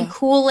effortlessly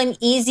cool and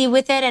easy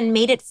with it and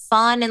made it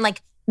fun and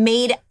like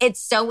made it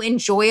so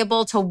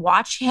enjoyable to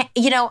watch him.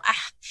 You know,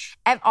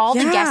 all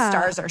the guest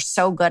stars are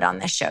so good on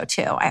this show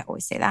too. I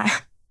always say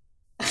that.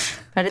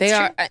 But it's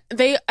true.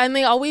 They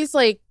always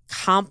like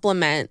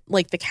compliment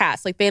like the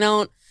cast. Like they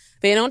don't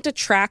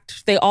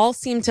detract. They all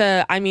seem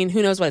to, I mean,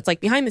 who knows what it's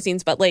like behind the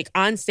scenes, but like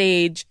on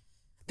stage,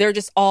 they're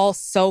just all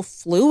so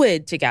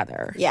fluid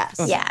together. Yes.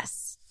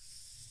 Yes.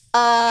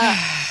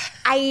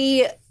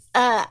 Talia,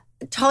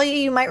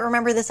 you might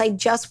remember this. I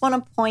just want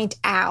to point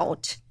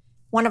out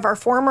one of our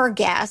former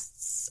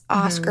guests,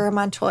 Oscar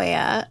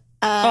Montoya.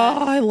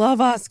 I love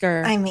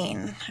Oscar. I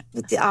mean,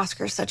 the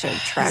Oscar's such a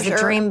treasure.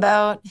 He's a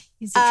dreamboat.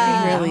 He's a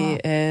dreamboat. He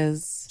really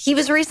is. He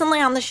was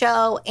recently on the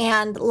show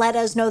and let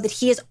us know that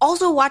he is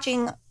also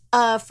watching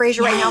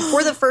Frasier right now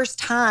for the first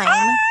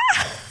time.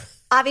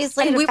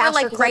 Obviously, and we were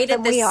like right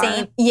at the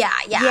same.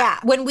 Yeah.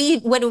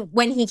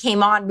 When he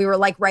came on, we were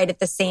like right at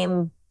the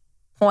same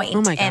point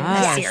in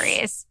the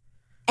series.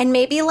 And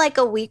maybe like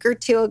a week or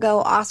two ago,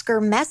 Oscar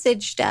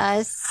messaged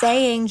us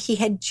saying he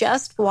had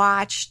just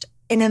watched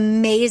an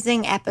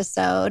amazing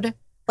episode,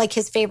 like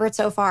his favorite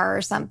so far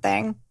or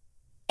something.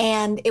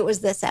 And it was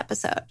this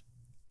episode.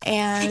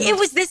 And it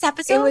was this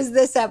episode? It was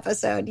this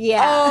episode,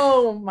 yeah.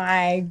 Oh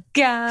my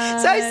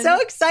God. So I'm so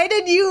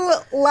excited you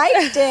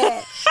liked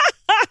it.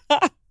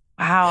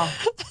 Wow.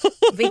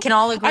 We can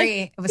all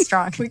agree it was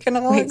strong. We can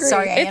all agree.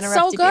 Sorry, I interrupted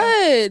you. It's so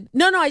good.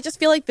 No, I just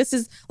feel like this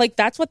is like,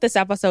 that's what this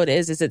episode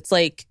is it's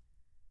like,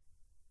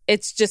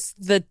 it's just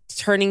the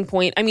turning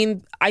point. I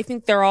mean, I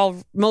think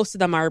most of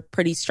them are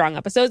pretty strong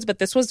episodes, but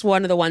this was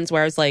one of the ones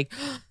where I was like,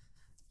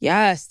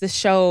 yes, this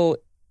show,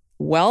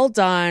 well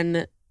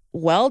done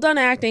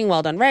acting,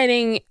 well done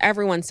writing.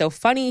 Everyone's so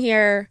funny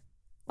here.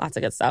 Lots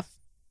of good stuff.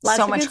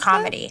 So much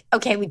comedy.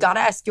 Okay, we got to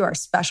ask you our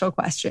special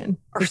question.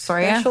 Our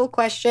special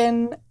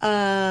question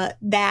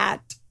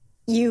that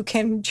you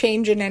can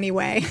change in any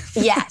way.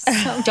 Yes.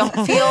 Don't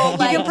feel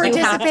like you can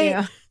participate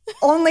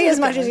only as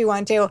much as you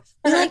want to.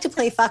 We like to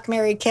play Fuck,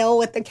 Marry, Kill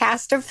with the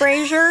cast of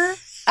Frasier.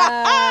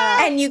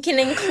 And you can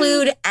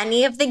include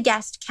any of the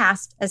guest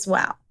cast as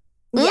well.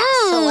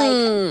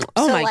 Yeah. So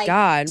like,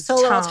 God.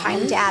 Solo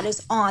Time Dad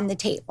is on the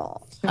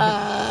table.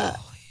 And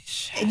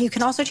you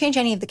can also change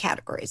any of the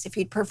categories if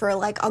you'd prefer,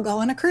 like, I'll go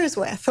on a cruise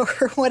with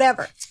or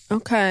whatever.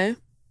 Okay.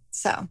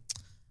 So.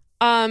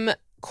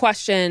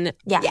 Question.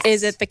 Yes.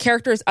 Is it the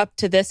characters up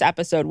to this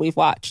episode we've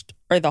watched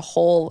or the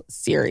whole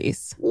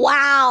series?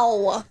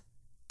 Wow.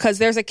 Because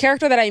there's a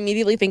character that I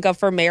immediately think of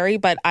for Mary,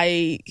 but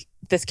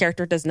this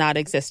character does not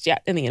exist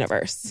yet in the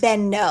universe.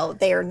 Then no,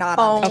 they are not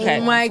on the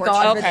table. Oh my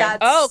God, but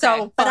that's so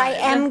fun. But I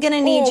am going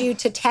to need you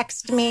to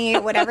text me,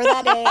 whatever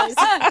that is.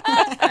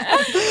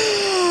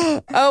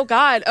 Oh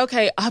God.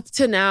 Okay, up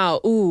to now.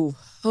 Ooh.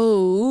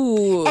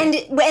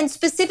 And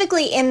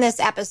specifically in this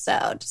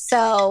episode.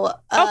 So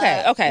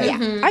Okay. Yeah.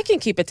 Mm-hmm. I can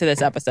keep it to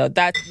this episode.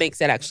 That makes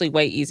it actually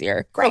way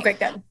easier. Great. Okay,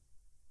 good.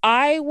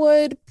 I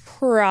would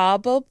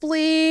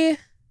probably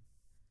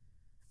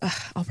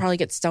I'll probably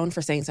get stoned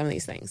for saying some of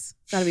these things.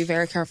 Gotta be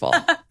very careful.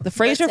 The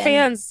Frasier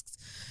fans,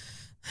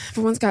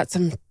 everyone's got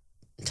some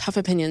tough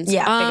opinions.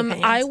 Yeah, big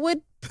opinions. I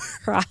would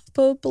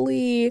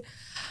probably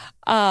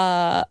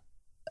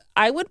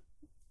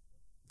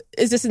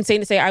is this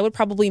insane to say? I would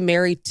probably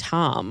marry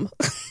Tom.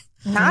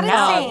 Not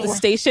insane. The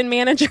station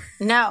manager.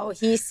 No,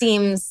 he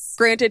seems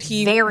granted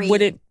he very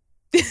wouldn't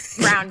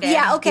grounded.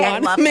 Yeah, okay.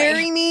 want to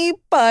marry me,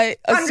 but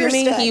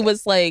assuming he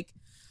was like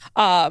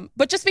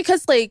but just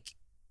because like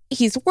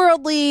he's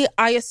worldly,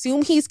 I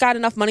assume he's got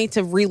enough money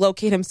to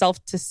relocate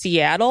himself to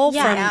Seattle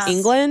from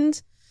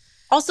England.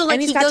 Also, like,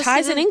 and he's got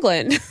ties in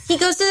England. He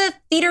goes to the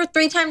theater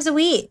 3 times a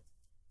week.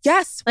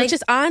 Yes, like, which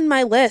is on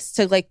my list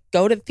to like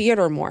go to the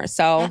theater more.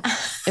 So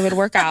it would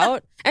work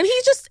out. And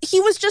he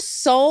was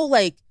just so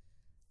like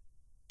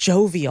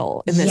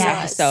jovial in this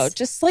episode.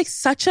 Just like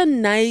such a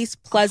nice,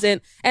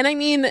 pleasant. And I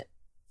mean,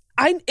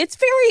 it's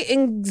very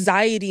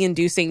anxiety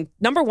inducing.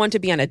 Number one, to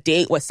be on a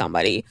date with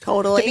somebody.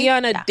 Totally. To be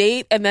on a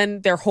date and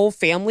then their whole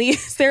family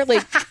is there.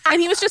 Like,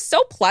 and he was just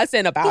so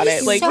pleasant about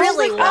it. Like, so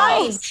really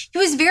nice. He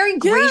was very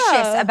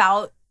gracious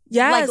about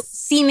like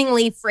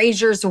seemingly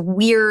Frasier's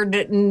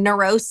weird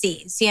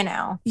neuroses, you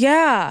know?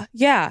 Yeah.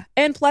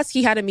 And plus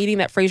he had a meeting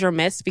that Frasier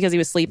missed because he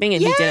was sleeping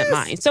and he didn't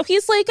mind. So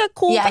he's like a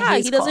cool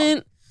guy. He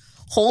doesn't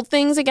hold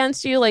things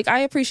against you. Like, I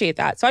appreciate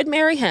that. So I'd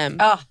marry him.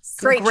 Oh,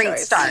 great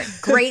start.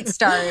 Great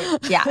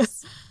start.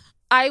 Yes.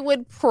 I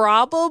would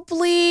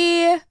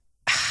probably,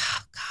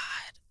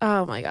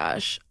 oh my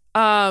gosh.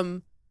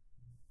 I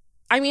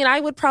mean, I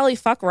would probably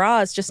fuck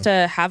Roz just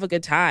to have a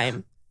good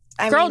time.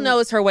 Girl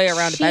knows her way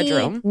around a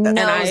bedroom.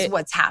 Knows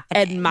what's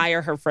happening.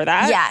 Admire her for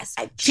that. Yes.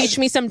 Teach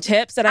me some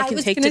tips that I can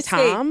take to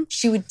Tom.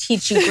 She would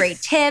teach you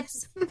great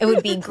tips. It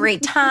would be a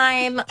great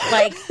time.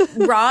 Like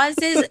Roz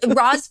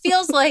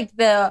feels like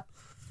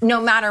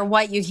no matter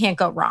what, you can't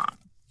go wrong.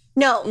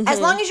 No, as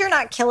long as you're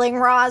not killing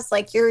Roz,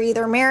 like you're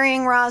either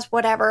marrying Roz,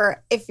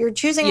 whatever. If you're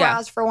choosing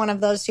Roz for one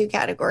of those two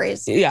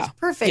categories, it's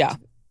perfect.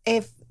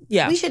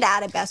 Yeah. We should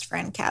add a best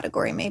friend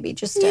category, maybe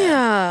just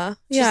to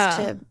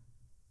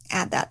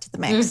add that to the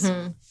mix.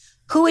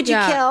 Who would you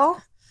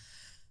kill?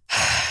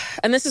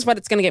 And this is what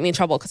it's going to get me in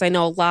trouble because I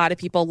know a lot of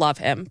people love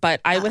him,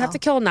 but I would have to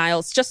kill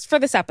Niles just for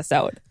this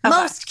episode.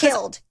 Most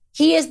killed.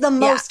 He is the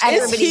most.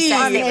 Everybody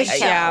says they would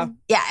kill.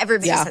 Yeah,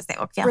 everybody says they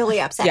will kill. Really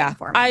upsetting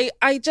for me.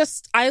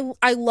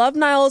 I love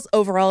Niles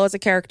overall as a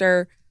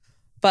character,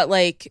 but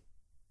like,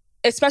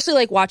 especially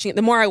like watching it,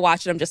 the more I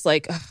watch it, I'm just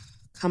like,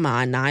 come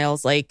on,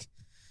 Niles. Like,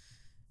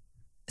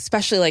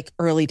 especially like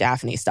early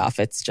Daphne stuff.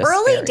 It's just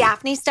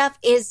Daphne stuff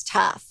is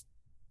tough.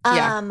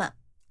 It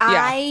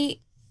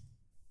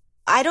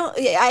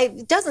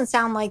doesn't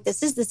sound like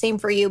this is the same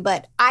for you,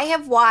 but I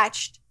have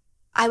watched,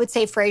 I would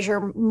say,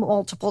 Frasier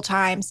multiple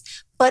times,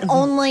 but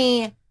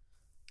only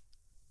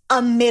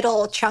a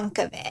middle chunk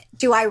of it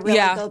do I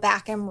really go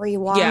back and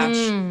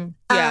rewatch.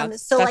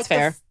 So that's like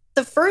fair.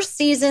 The first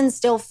season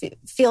still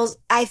feels,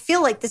 I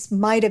feel like this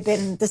might have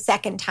been the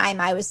second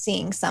time I was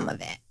seeing some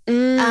of it.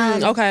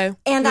 Okay.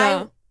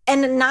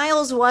 And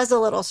Niles was a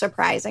little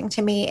surprising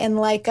to me in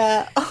like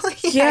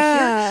you're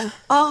a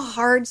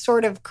hard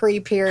sort of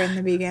creep here in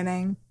the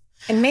beginning.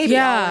 And maybe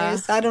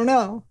always, I don't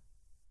know.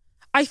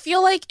 I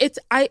feel like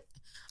I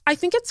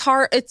think it's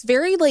hard. It's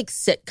very like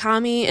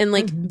sitcom-y and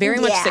like very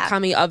much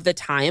sitcom-y of the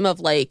time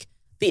of like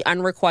the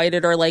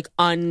unrequited or like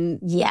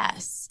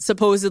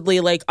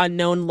supposedly like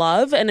unknown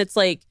love. And it's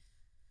like,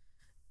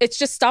 it's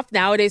just stuff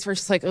nowadays where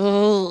it's just like,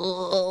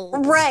 oh.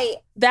 Right.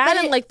 That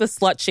and like the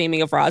slut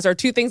shaming of Roz are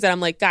two things that I'm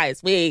like,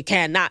 guys, we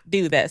cannot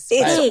do this.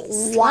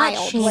 It's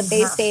wild what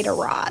they say to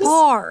Roz.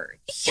 Hard.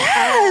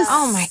 Yes.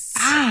 Oh my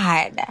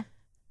God.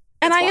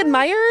 And I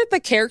admire the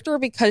character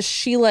because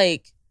she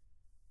like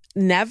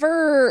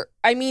never,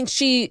 I mean,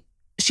 she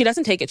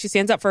doesn't take it. She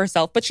stands up for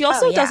herself, but she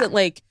also doesn't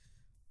like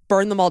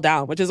burn them all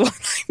down, which is what I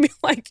feel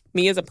like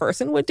me as a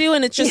person would do.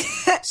 And it's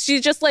just,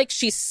 she just like,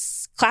 she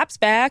claps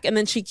back and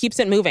then she keeps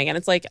it moving. And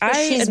it's like,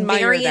 she's admire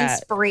very that.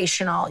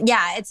 inspirational.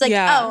 Yeah. It's like,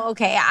 oh,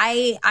 okay.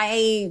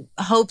 I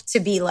hope to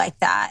be like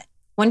that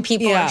when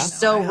people are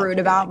so rude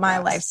about my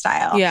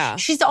lifestyle. Yeah.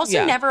 She's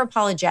also never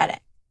apologetic,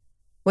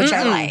 which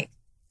I like.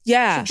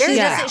 Yeah.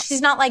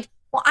 She's not like,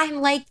 well,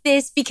 I'm like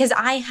this because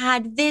I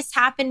had this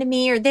happen to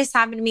me or this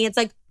happened to me. It's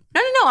like,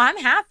 no, I'm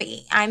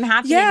happy. I'm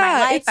happy in my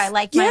life. I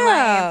like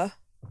my life.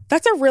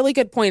 That's a really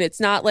good point.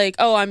 It's not like,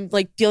 oh, I'm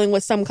like dealing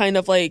with some kind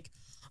of like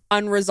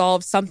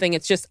unresolved something.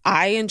 It's just,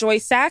 I enjoy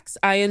sex.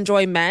 I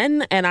enjoy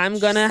men and I'm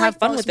going to have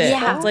fun with it.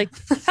 Yeah. It's like,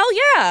 hell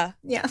yeah.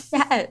 Yeah.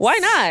 Yes. Why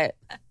not?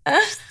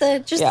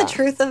 The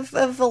truth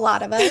of a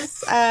lot of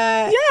us.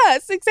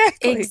 Yes,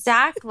 exactly.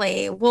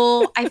 Exactly.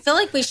 Well, I feel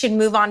like we should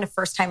move on to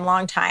first time,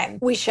 long time.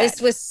 We should. I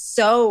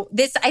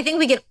think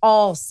we could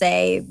all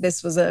say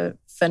this was a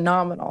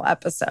phenomenal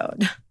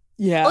episode.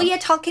 Yeah. Oh yeah,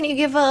 can you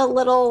give a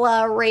little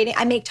rating?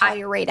 I make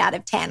Talia rate out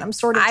of 10. I'm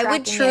sort of I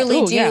would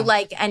truly do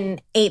like an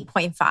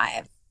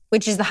 8.5,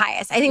 which is the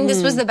highest. I think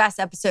this was the best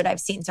episode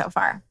I've seen so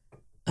far.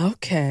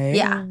 Okay.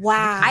 Yeah.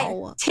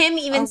 Wow. Tim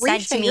even said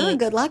to me, you're a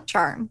good luck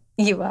charm.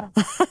 You will.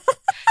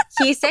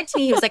 He said to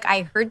me, he was like,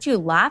 I heard you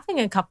laughing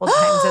a couple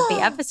times at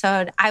the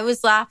episode. I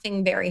was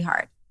laughing very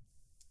hard.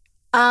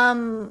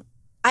 I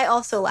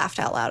also laughed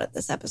out loud at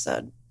this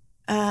episode.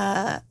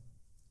 Yeah.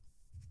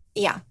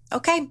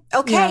 Okay.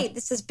 Yeah.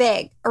 This is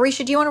big.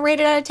 Aricia, do you want to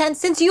rate it out of 10?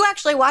 Since you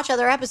actually watch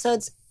other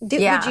episodes,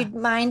 would you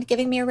mind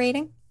giving me a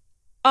rating?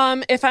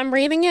 If I'm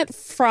rating it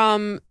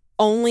from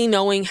only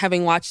knowing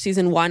having watched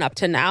season 1 up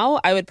to now,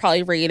 I would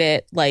probably rate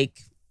it like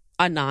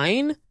a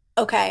 9.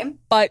 Okay.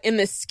 But in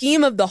the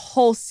scheme of the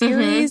whole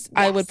series,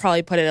 I would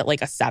probably put it at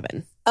like a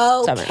 7.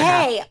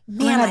 Okay.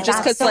 Man,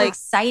 just because so like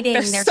exciting.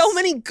 There's so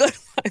many good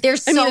ones.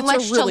 There's so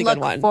much to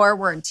look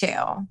forward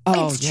to.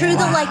 It's true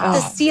that like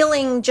the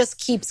ceiling just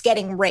keeps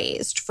getting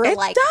raised for it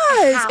like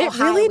does. It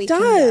really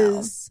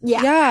does.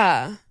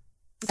 Yeah.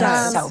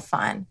 That's so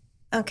fun.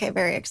 Okay,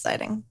 very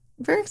exciting.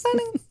 Very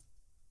exciting.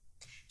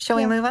 Shall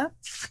we move on?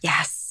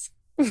 Yes.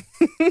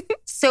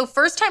 So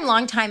first time,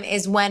 long time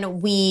is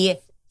when we,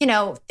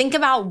 think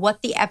about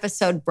what the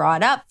episode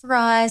brought up for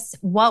us,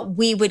 what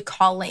we would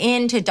call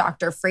in to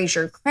Dr.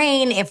 Fraser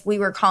Crane if we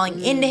were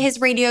calling into his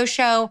radio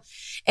show,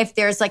 if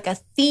there's like a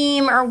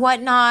theme or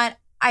whatnot.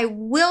 I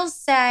will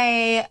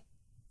say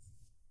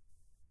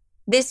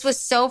this was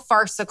so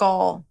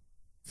farcical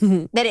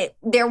that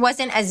there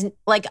wasn't as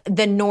like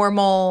the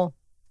normal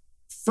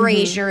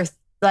Frasier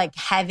like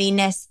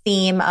heaviness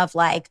theme of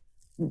like,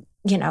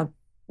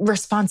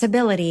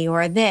 responsibility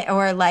or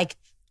like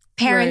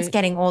parents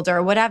getting older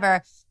or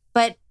whatever.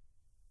 But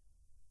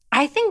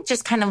I think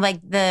just kind of like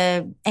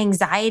the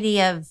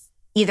anxiety of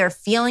either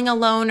feeling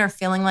alone or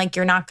feeling like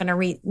you're not going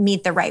to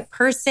meet the right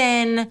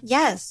person.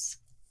 Yes.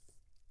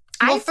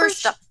 Well,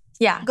 first,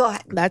 yeah. Go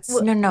ahead.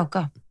 No,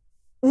 go.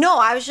 No,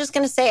 I was just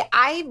going to say,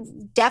 I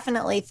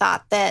definitely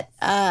thought that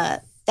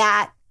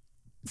that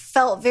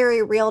felt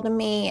very real to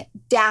me.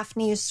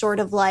 Daphne's sort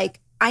of like,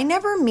 I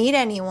never meet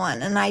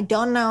anyone and I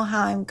don't know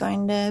how I'm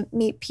going to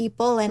meet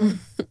people. And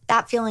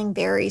that feeling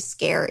very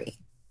scary.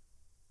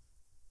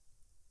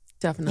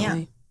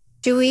 Definitely.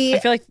 Yeah. I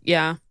feel like,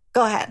 yeah.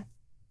 Go ahead.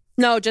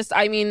 No, just,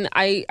 I mean,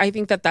 I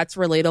think that that's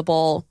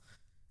relatable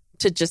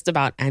to just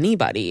about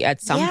anybody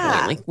at some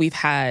point. Like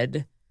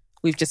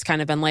we've just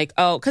kind of been like,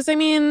 oh, because I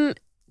mean,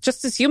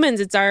 just as humans,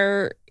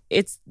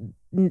 it's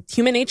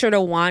human nature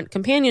to want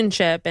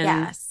companionship.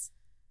 And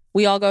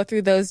we all go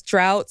through those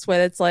droughts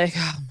where it's like,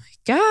 oh my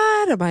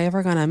God, am I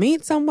ever going to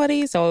meet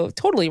somebody? So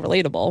totally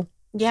relatable.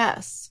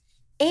 Yes.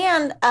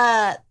 And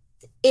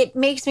it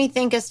makes me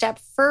think a step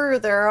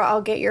further.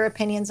 I'll get your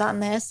opinions on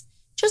this.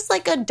 Just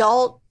like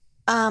adult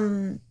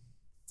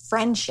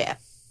friendship.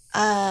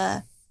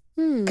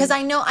 Because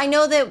I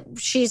know that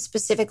she's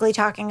specifically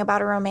talking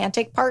about a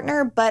romantic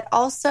partner, but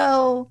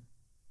also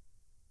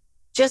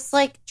just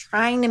like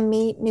trying to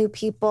meet new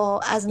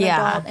people as an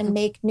adult and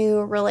make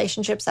new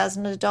relationships as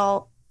an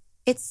adult.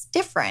 It's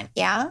different,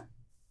 yeah?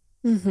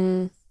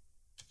 Mm-hmm.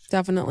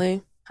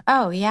 Definitely.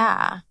 Oh,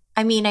 yeah.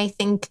 I mean, I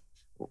think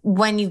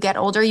when you get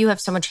older, you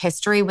have so much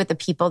history with the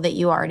people that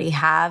you already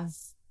have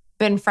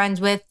been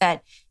friends with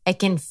that it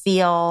can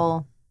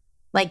feel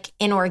like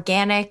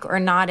inorganic or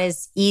not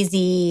as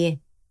easy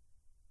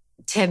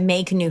to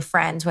make new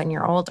friends when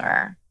you're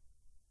older.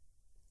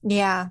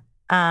 Yeah.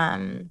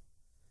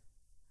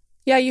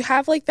 Yeah, you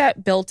have like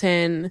that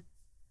built-in,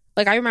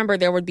 like I remember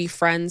there would be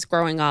friends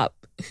growing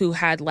up who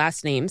had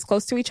last names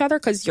close to each other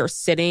because you're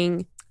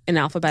sitting in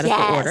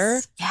alphabetical order.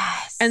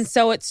 Yes. And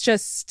so it's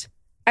just,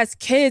 as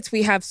kids,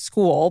 we have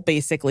school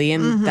basically,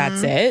 and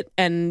that's it.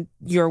 And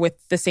you're with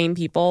the same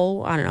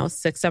people, I don't know,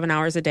 6-7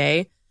 hours a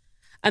day.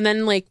 And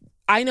then like,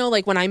 I know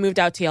like when I moved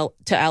out to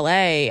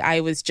LA, I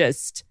was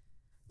just,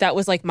 that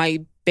was like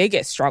my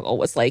biggest struggle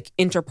was like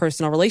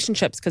interpersonal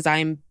relationships because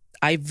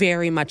I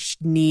very much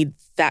need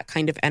that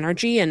kind of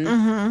energy.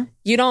 And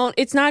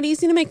it's not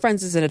easy to make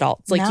friends as an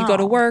adult. It's like you go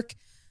to work.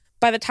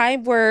 By the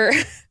time we're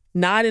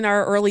not in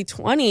our early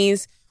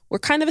 20s, we're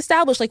kind of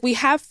established. Like we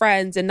have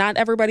friends and not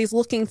everybody's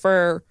looking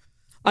for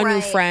a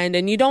new friend.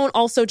 And you don't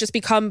also just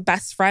become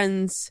best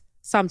friends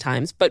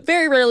sometimes, but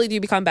very rarely do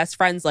you become best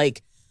friends.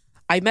 Like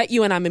I met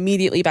you and I'm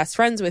immediately best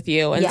friends with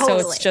you. And so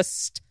it's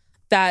just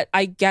that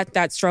I get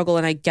that struggle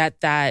and I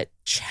get that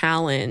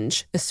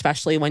challenge,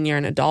 especially when you're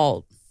an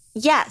adult.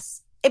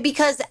 Yes,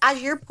 because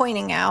as you're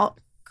pointing out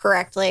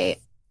correctly,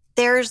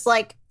 there's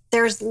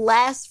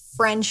less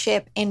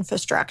friendship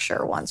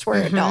infrastructure once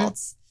we're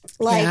adults.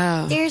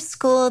 Like there's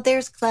school,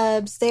 there's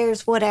clubs,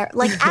 there's whatever.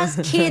 Like as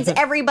kids,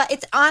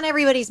 it's on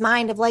everybody's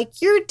mind of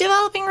like you're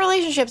developing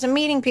relationships and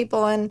meeting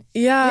people and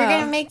you're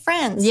gonna make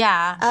friends.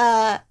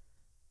 Yeah.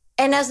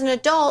 And as an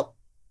adult,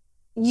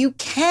 you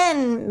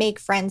can make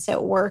friends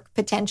at work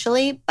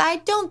potentially, but I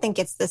don't think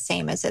it's the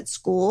same as at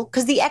school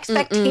because the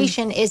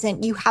expectation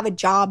isn't you have a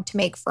job to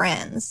make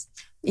friends.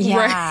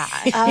 Yeah.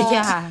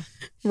 Yeah.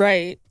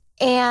 Right.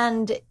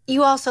 And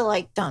you also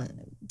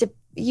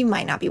you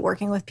might not be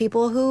working with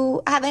people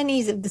who have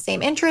any of the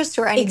same interests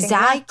or anything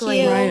like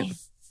you. Right.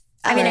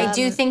 I mean, I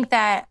do think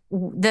that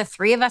the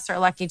three of us are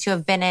lucky to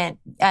have been at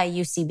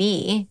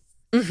UCB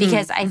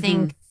because I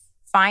think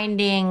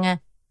finding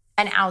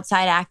an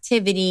outside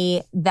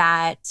activity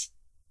that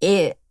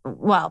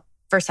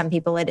for some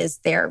people it is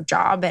their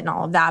job and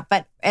all of that.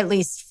 But at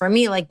least for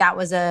me, like that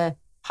was a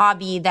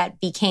hobby that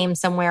became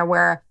somewhere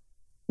where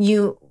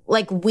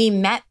we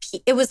met.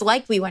 It was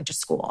like we went to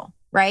school,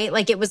 right?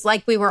 Like it was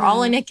like we were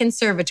all in a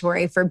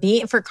conservatory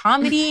for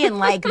comedy. And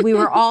like we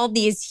were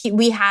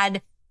we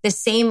had the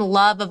same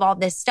love of all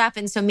this stuff.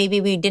 And so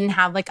maybe we didn't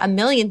have like a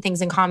million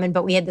things in common,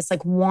 but we had this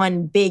like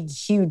one big,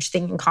 huge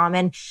thing in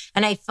common.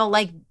 And I felt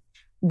like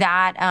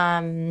that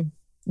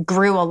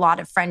grew a lot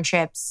of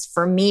friendships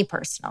for me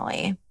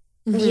personally.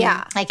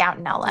 Yeah. Like out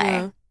in LA.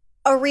 Yeah.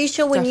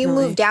 Aricia, when you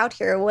moved out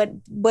here,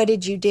 what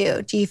did you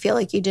do? Do you feel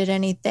like you did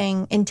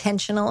anything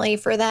intentionally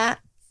for that?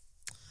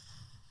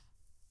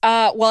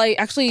 Well, I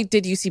actually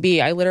did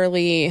UCB.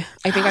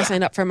 I think I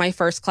signed up for my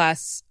first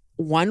class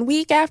 1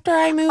 week after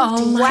I moved.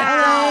 Oh,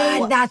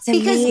 wow. That's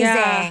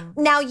amazing.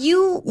 Now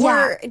you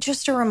were,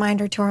 just a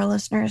reminder to our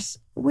listeners,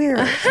 we're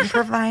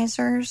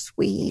improvisers.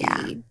 We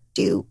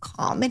do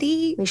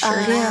comedy. We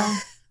sure do.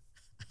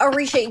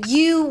 Aricia,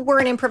 you were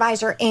an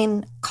improviser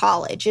in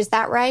college. Is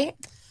that right?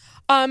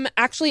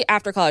 Actually,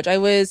 after college, I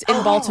was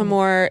in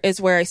Baltimore is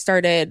where I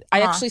started.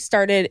 I actually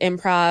started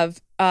improv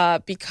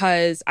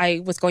because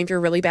I was going through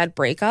a really bad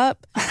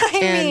breakup.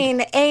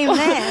 Amen.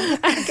 Yes.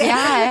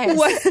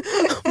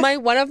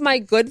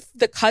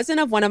 The cousin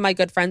of one of my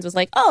good friends was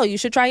like, "Oh, you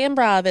should try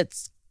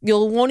improv.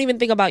 You won't even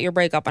think about your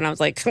breakup." And I was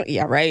like,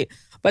 "Yeah, right."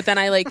 But then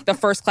the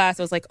first class,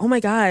 I was like, "Oh my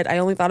God, I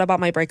only thought about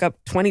my breakup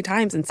 20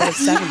 times instead of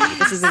 70.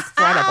 This is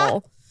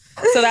incredible."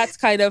 So that's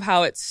kind of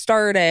how it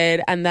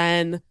started. And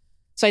then,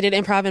 so I did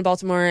improv in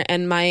Baltimore,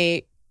 and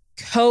my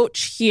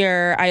coach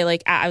here, I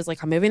was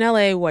like, I'm moving to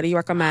LA. What do you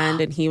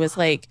recommend? And he was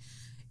like,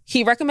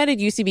 he recommended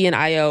UCB and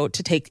IO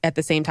to take at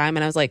the same time.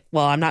 And I was like,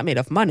 well, I'm not made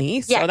of money.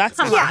 So that's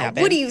not going to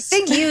happen. What do you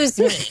think? Excuse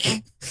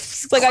me.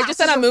 Like, I just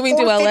said I'm moving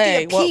to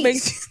LA. What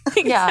makes you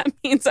think that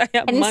means I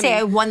have money? I didn't say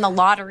I won the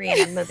lottery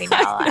and I'm moving to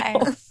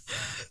LA.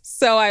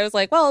 So I was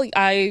like, well,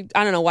 I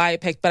don't know why I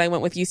picked, but I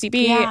went with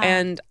UCB.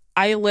 And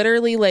I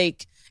literally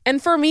like,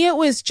 and for me, it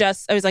was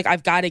just, I was like,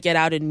 I've got to get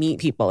out and meet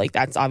people. Like,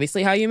 that's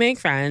obviously how you make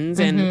friends.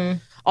 And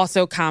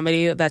also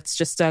comedy, that's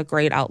just a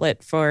great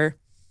outlet for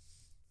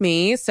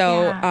me.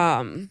 So,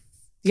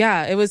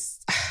 it was,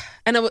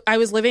 and I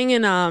was living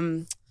in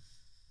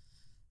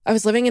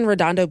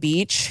Redondo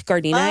Beach,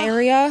 Gardena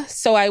area.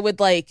 So I would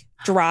like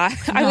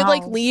drive, I would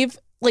like leave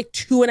like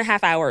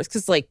 2.5 hours.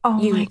 Cause like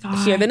you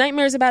hear the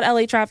nightmares about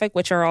LA traffic,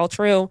 which are all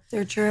true.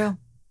 They're true.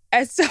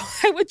 And so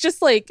I would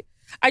just like,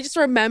 I just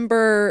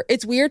remember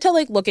it's weird to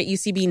like look at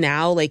UCB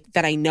now, like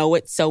that I know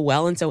it so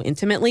well and so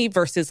intimately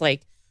versus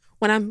like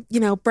when I'm,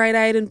 bright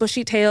eyed and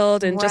bushy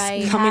tailed and just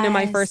coming to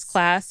my first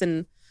class.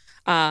 And,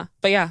 but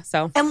yeah,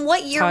 so. And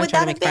what year would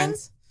that have been?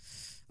 Friends.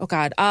 Oh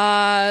God.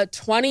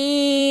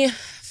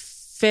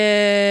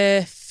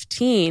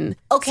 2015.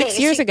 Okay. 6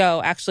 years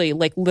ago, actually,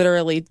 like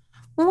literally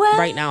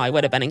right now, I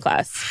would have been in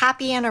class.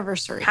 Happy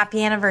anniversary.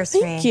 Happy anniversary.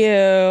 Thank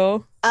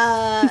you.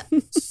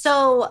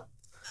 So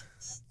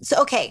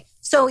okay.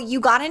 So you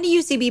got into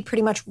UCB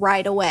pretty much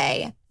right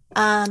away.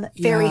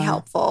 Very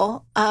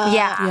helpful.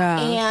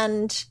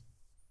 And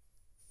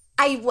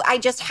I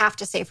just have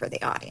to say for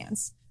the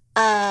audience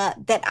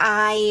that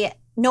I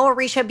know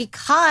Aricia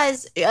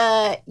because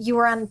you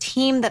were on a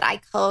team that I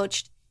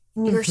coached,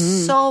 and you were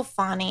so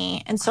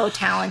funny and so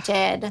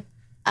talented.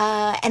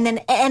 And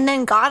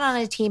then got on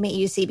a team at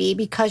UCB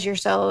because you're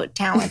so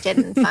talented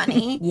and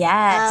funny.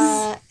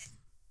 Yes.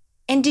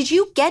 And did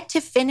you get to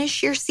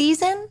finish your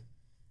season?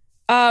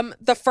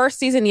 The first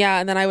season,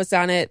 and then I was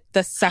on it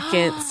the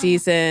second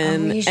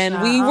season, Aricia.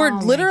 and we were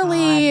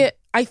literally,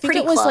 I think pretty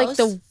it was close.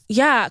 like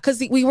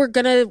because we were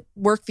gonna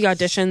work the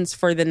auditions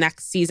for the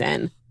next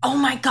season. Oh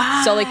my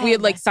God. So like we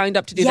had like signed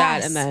up to do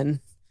that, and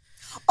then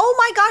oh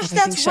my gosh,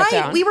 that's right.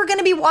 down. We were going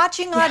to be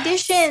watching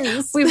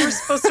auditions. We were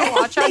supposed to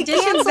watch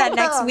auditions that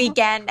next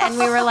weekend, and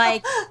we were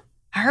like,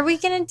 are we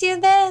going to do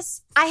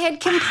this? I had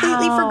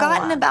completely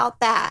forgotten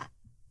about that.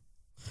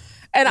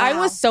 And I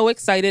was so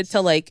excited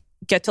to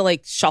get to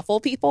shuffle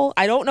people.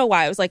 I don't know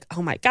why. I was like,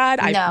 oh my God,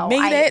 I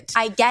made it.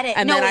 I get it.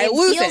 And then I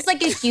lose it. Feels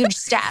like a huge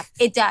step.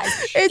 It does.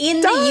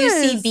 It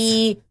does.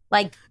 The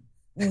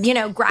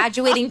UCB,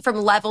 graduating from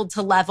level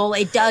to level,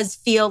 it does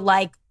feel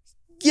like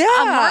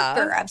a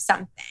marker of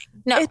something.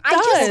 No,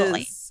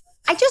 I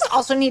just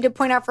also need to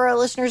point out for our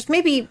listeners,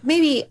 maybe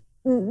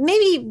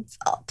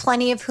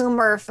plenty of whom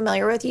are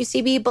familiar with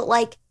UCB, but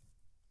like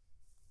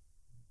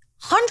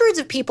hundreds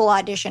of people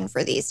audition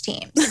for these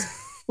teams.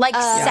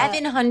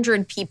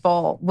 700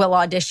 people will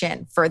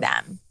audition for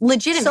them.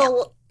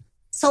 Legitimately.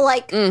 So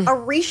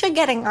Aricia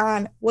getting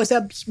on was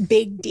a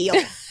big deal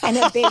and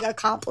a big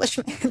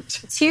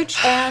accomplishment. It's huge.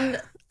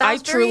 And that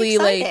was very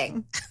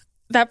exciting.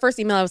 That first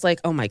email, I was like,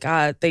 oh my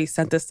God, they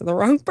sent this to the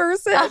wrong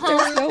person. There's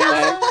no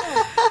way.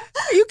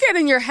 You get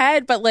in your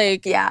head, but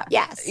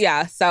yes.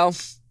 Yeah. So,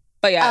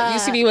 but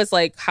UCB was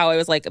like how I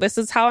was like, this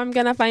is how I'm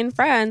going to find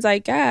friends, I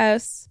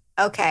guess.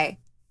 Okay.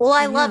 Well,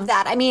 I love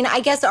that. I mean, I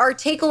guess our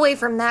takeaway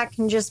from that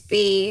can just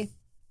be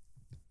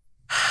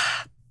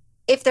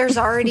if there's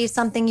already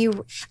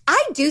something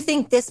I do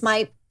think this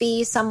might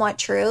be somewhat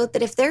true,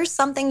 that if there's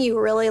something you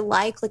really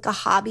like a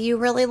hobby you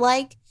really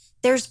like,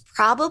 there's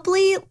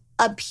probably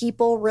a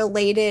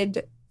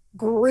people-related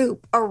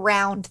group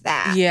around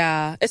that.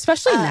 Yeah,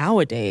 especially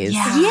nowadays.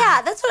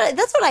 Yeah, that's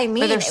what I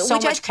mean. Where there's so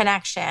much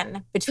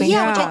connection between which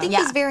I think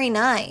is very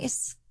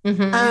nice.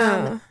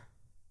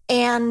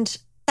 And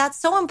that's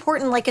so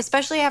important,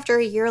 especially after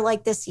a year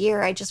like this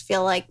year. I just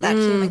feel like that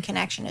human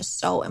connection is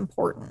so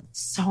important.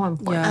 So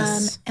important.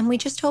 Yes. And we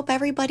just hope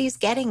everybody's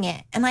getting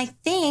it. And I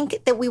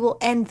think that we will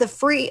end the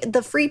free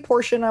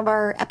portion of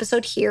our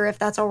episode here, if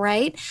that's all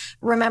right.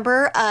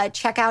 Remember,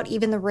 check out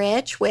Even the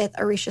Rich with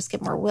Aricia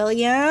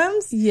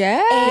Skidmore-Williams.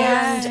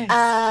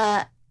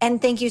 Yeah.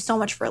 And thank you so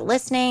much for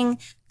listening.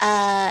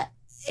 And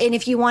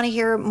if you want to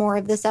hear more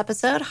of this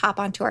episode, hop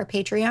onto our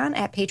Patreon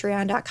at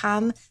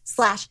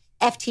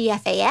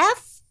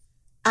patreon.com/FTFAF.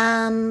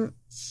 And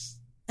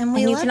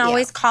you can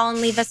always call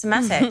and leave us a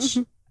message.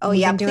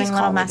 Please doing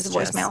call little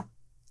messages. voicemails.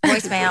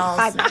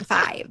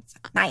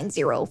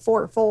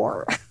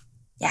 595-9044.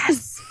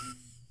 Yes.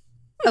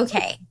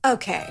 Okay.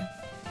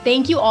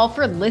 Thank you all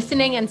for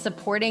listening and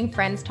supporting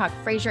Friends Talk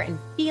Frasier and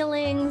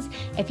Feelings.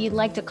 If you'd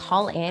like to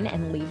call in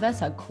and leave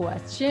us a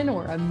question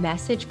or a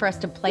message for us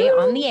to play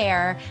on the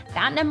air,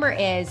 that number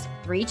is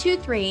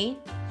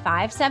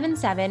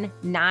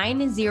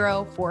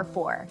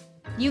 323-577-9044.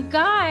 You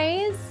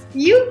guys.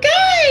 We're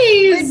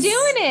doing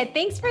it.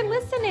 Thanks for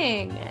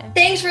listening.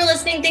 Thanks for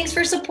listening. Thanks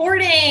for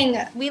supporting.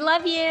 We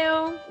love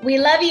you. We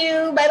love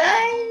you.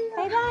 Bye-bye.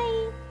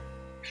 Bye-bye.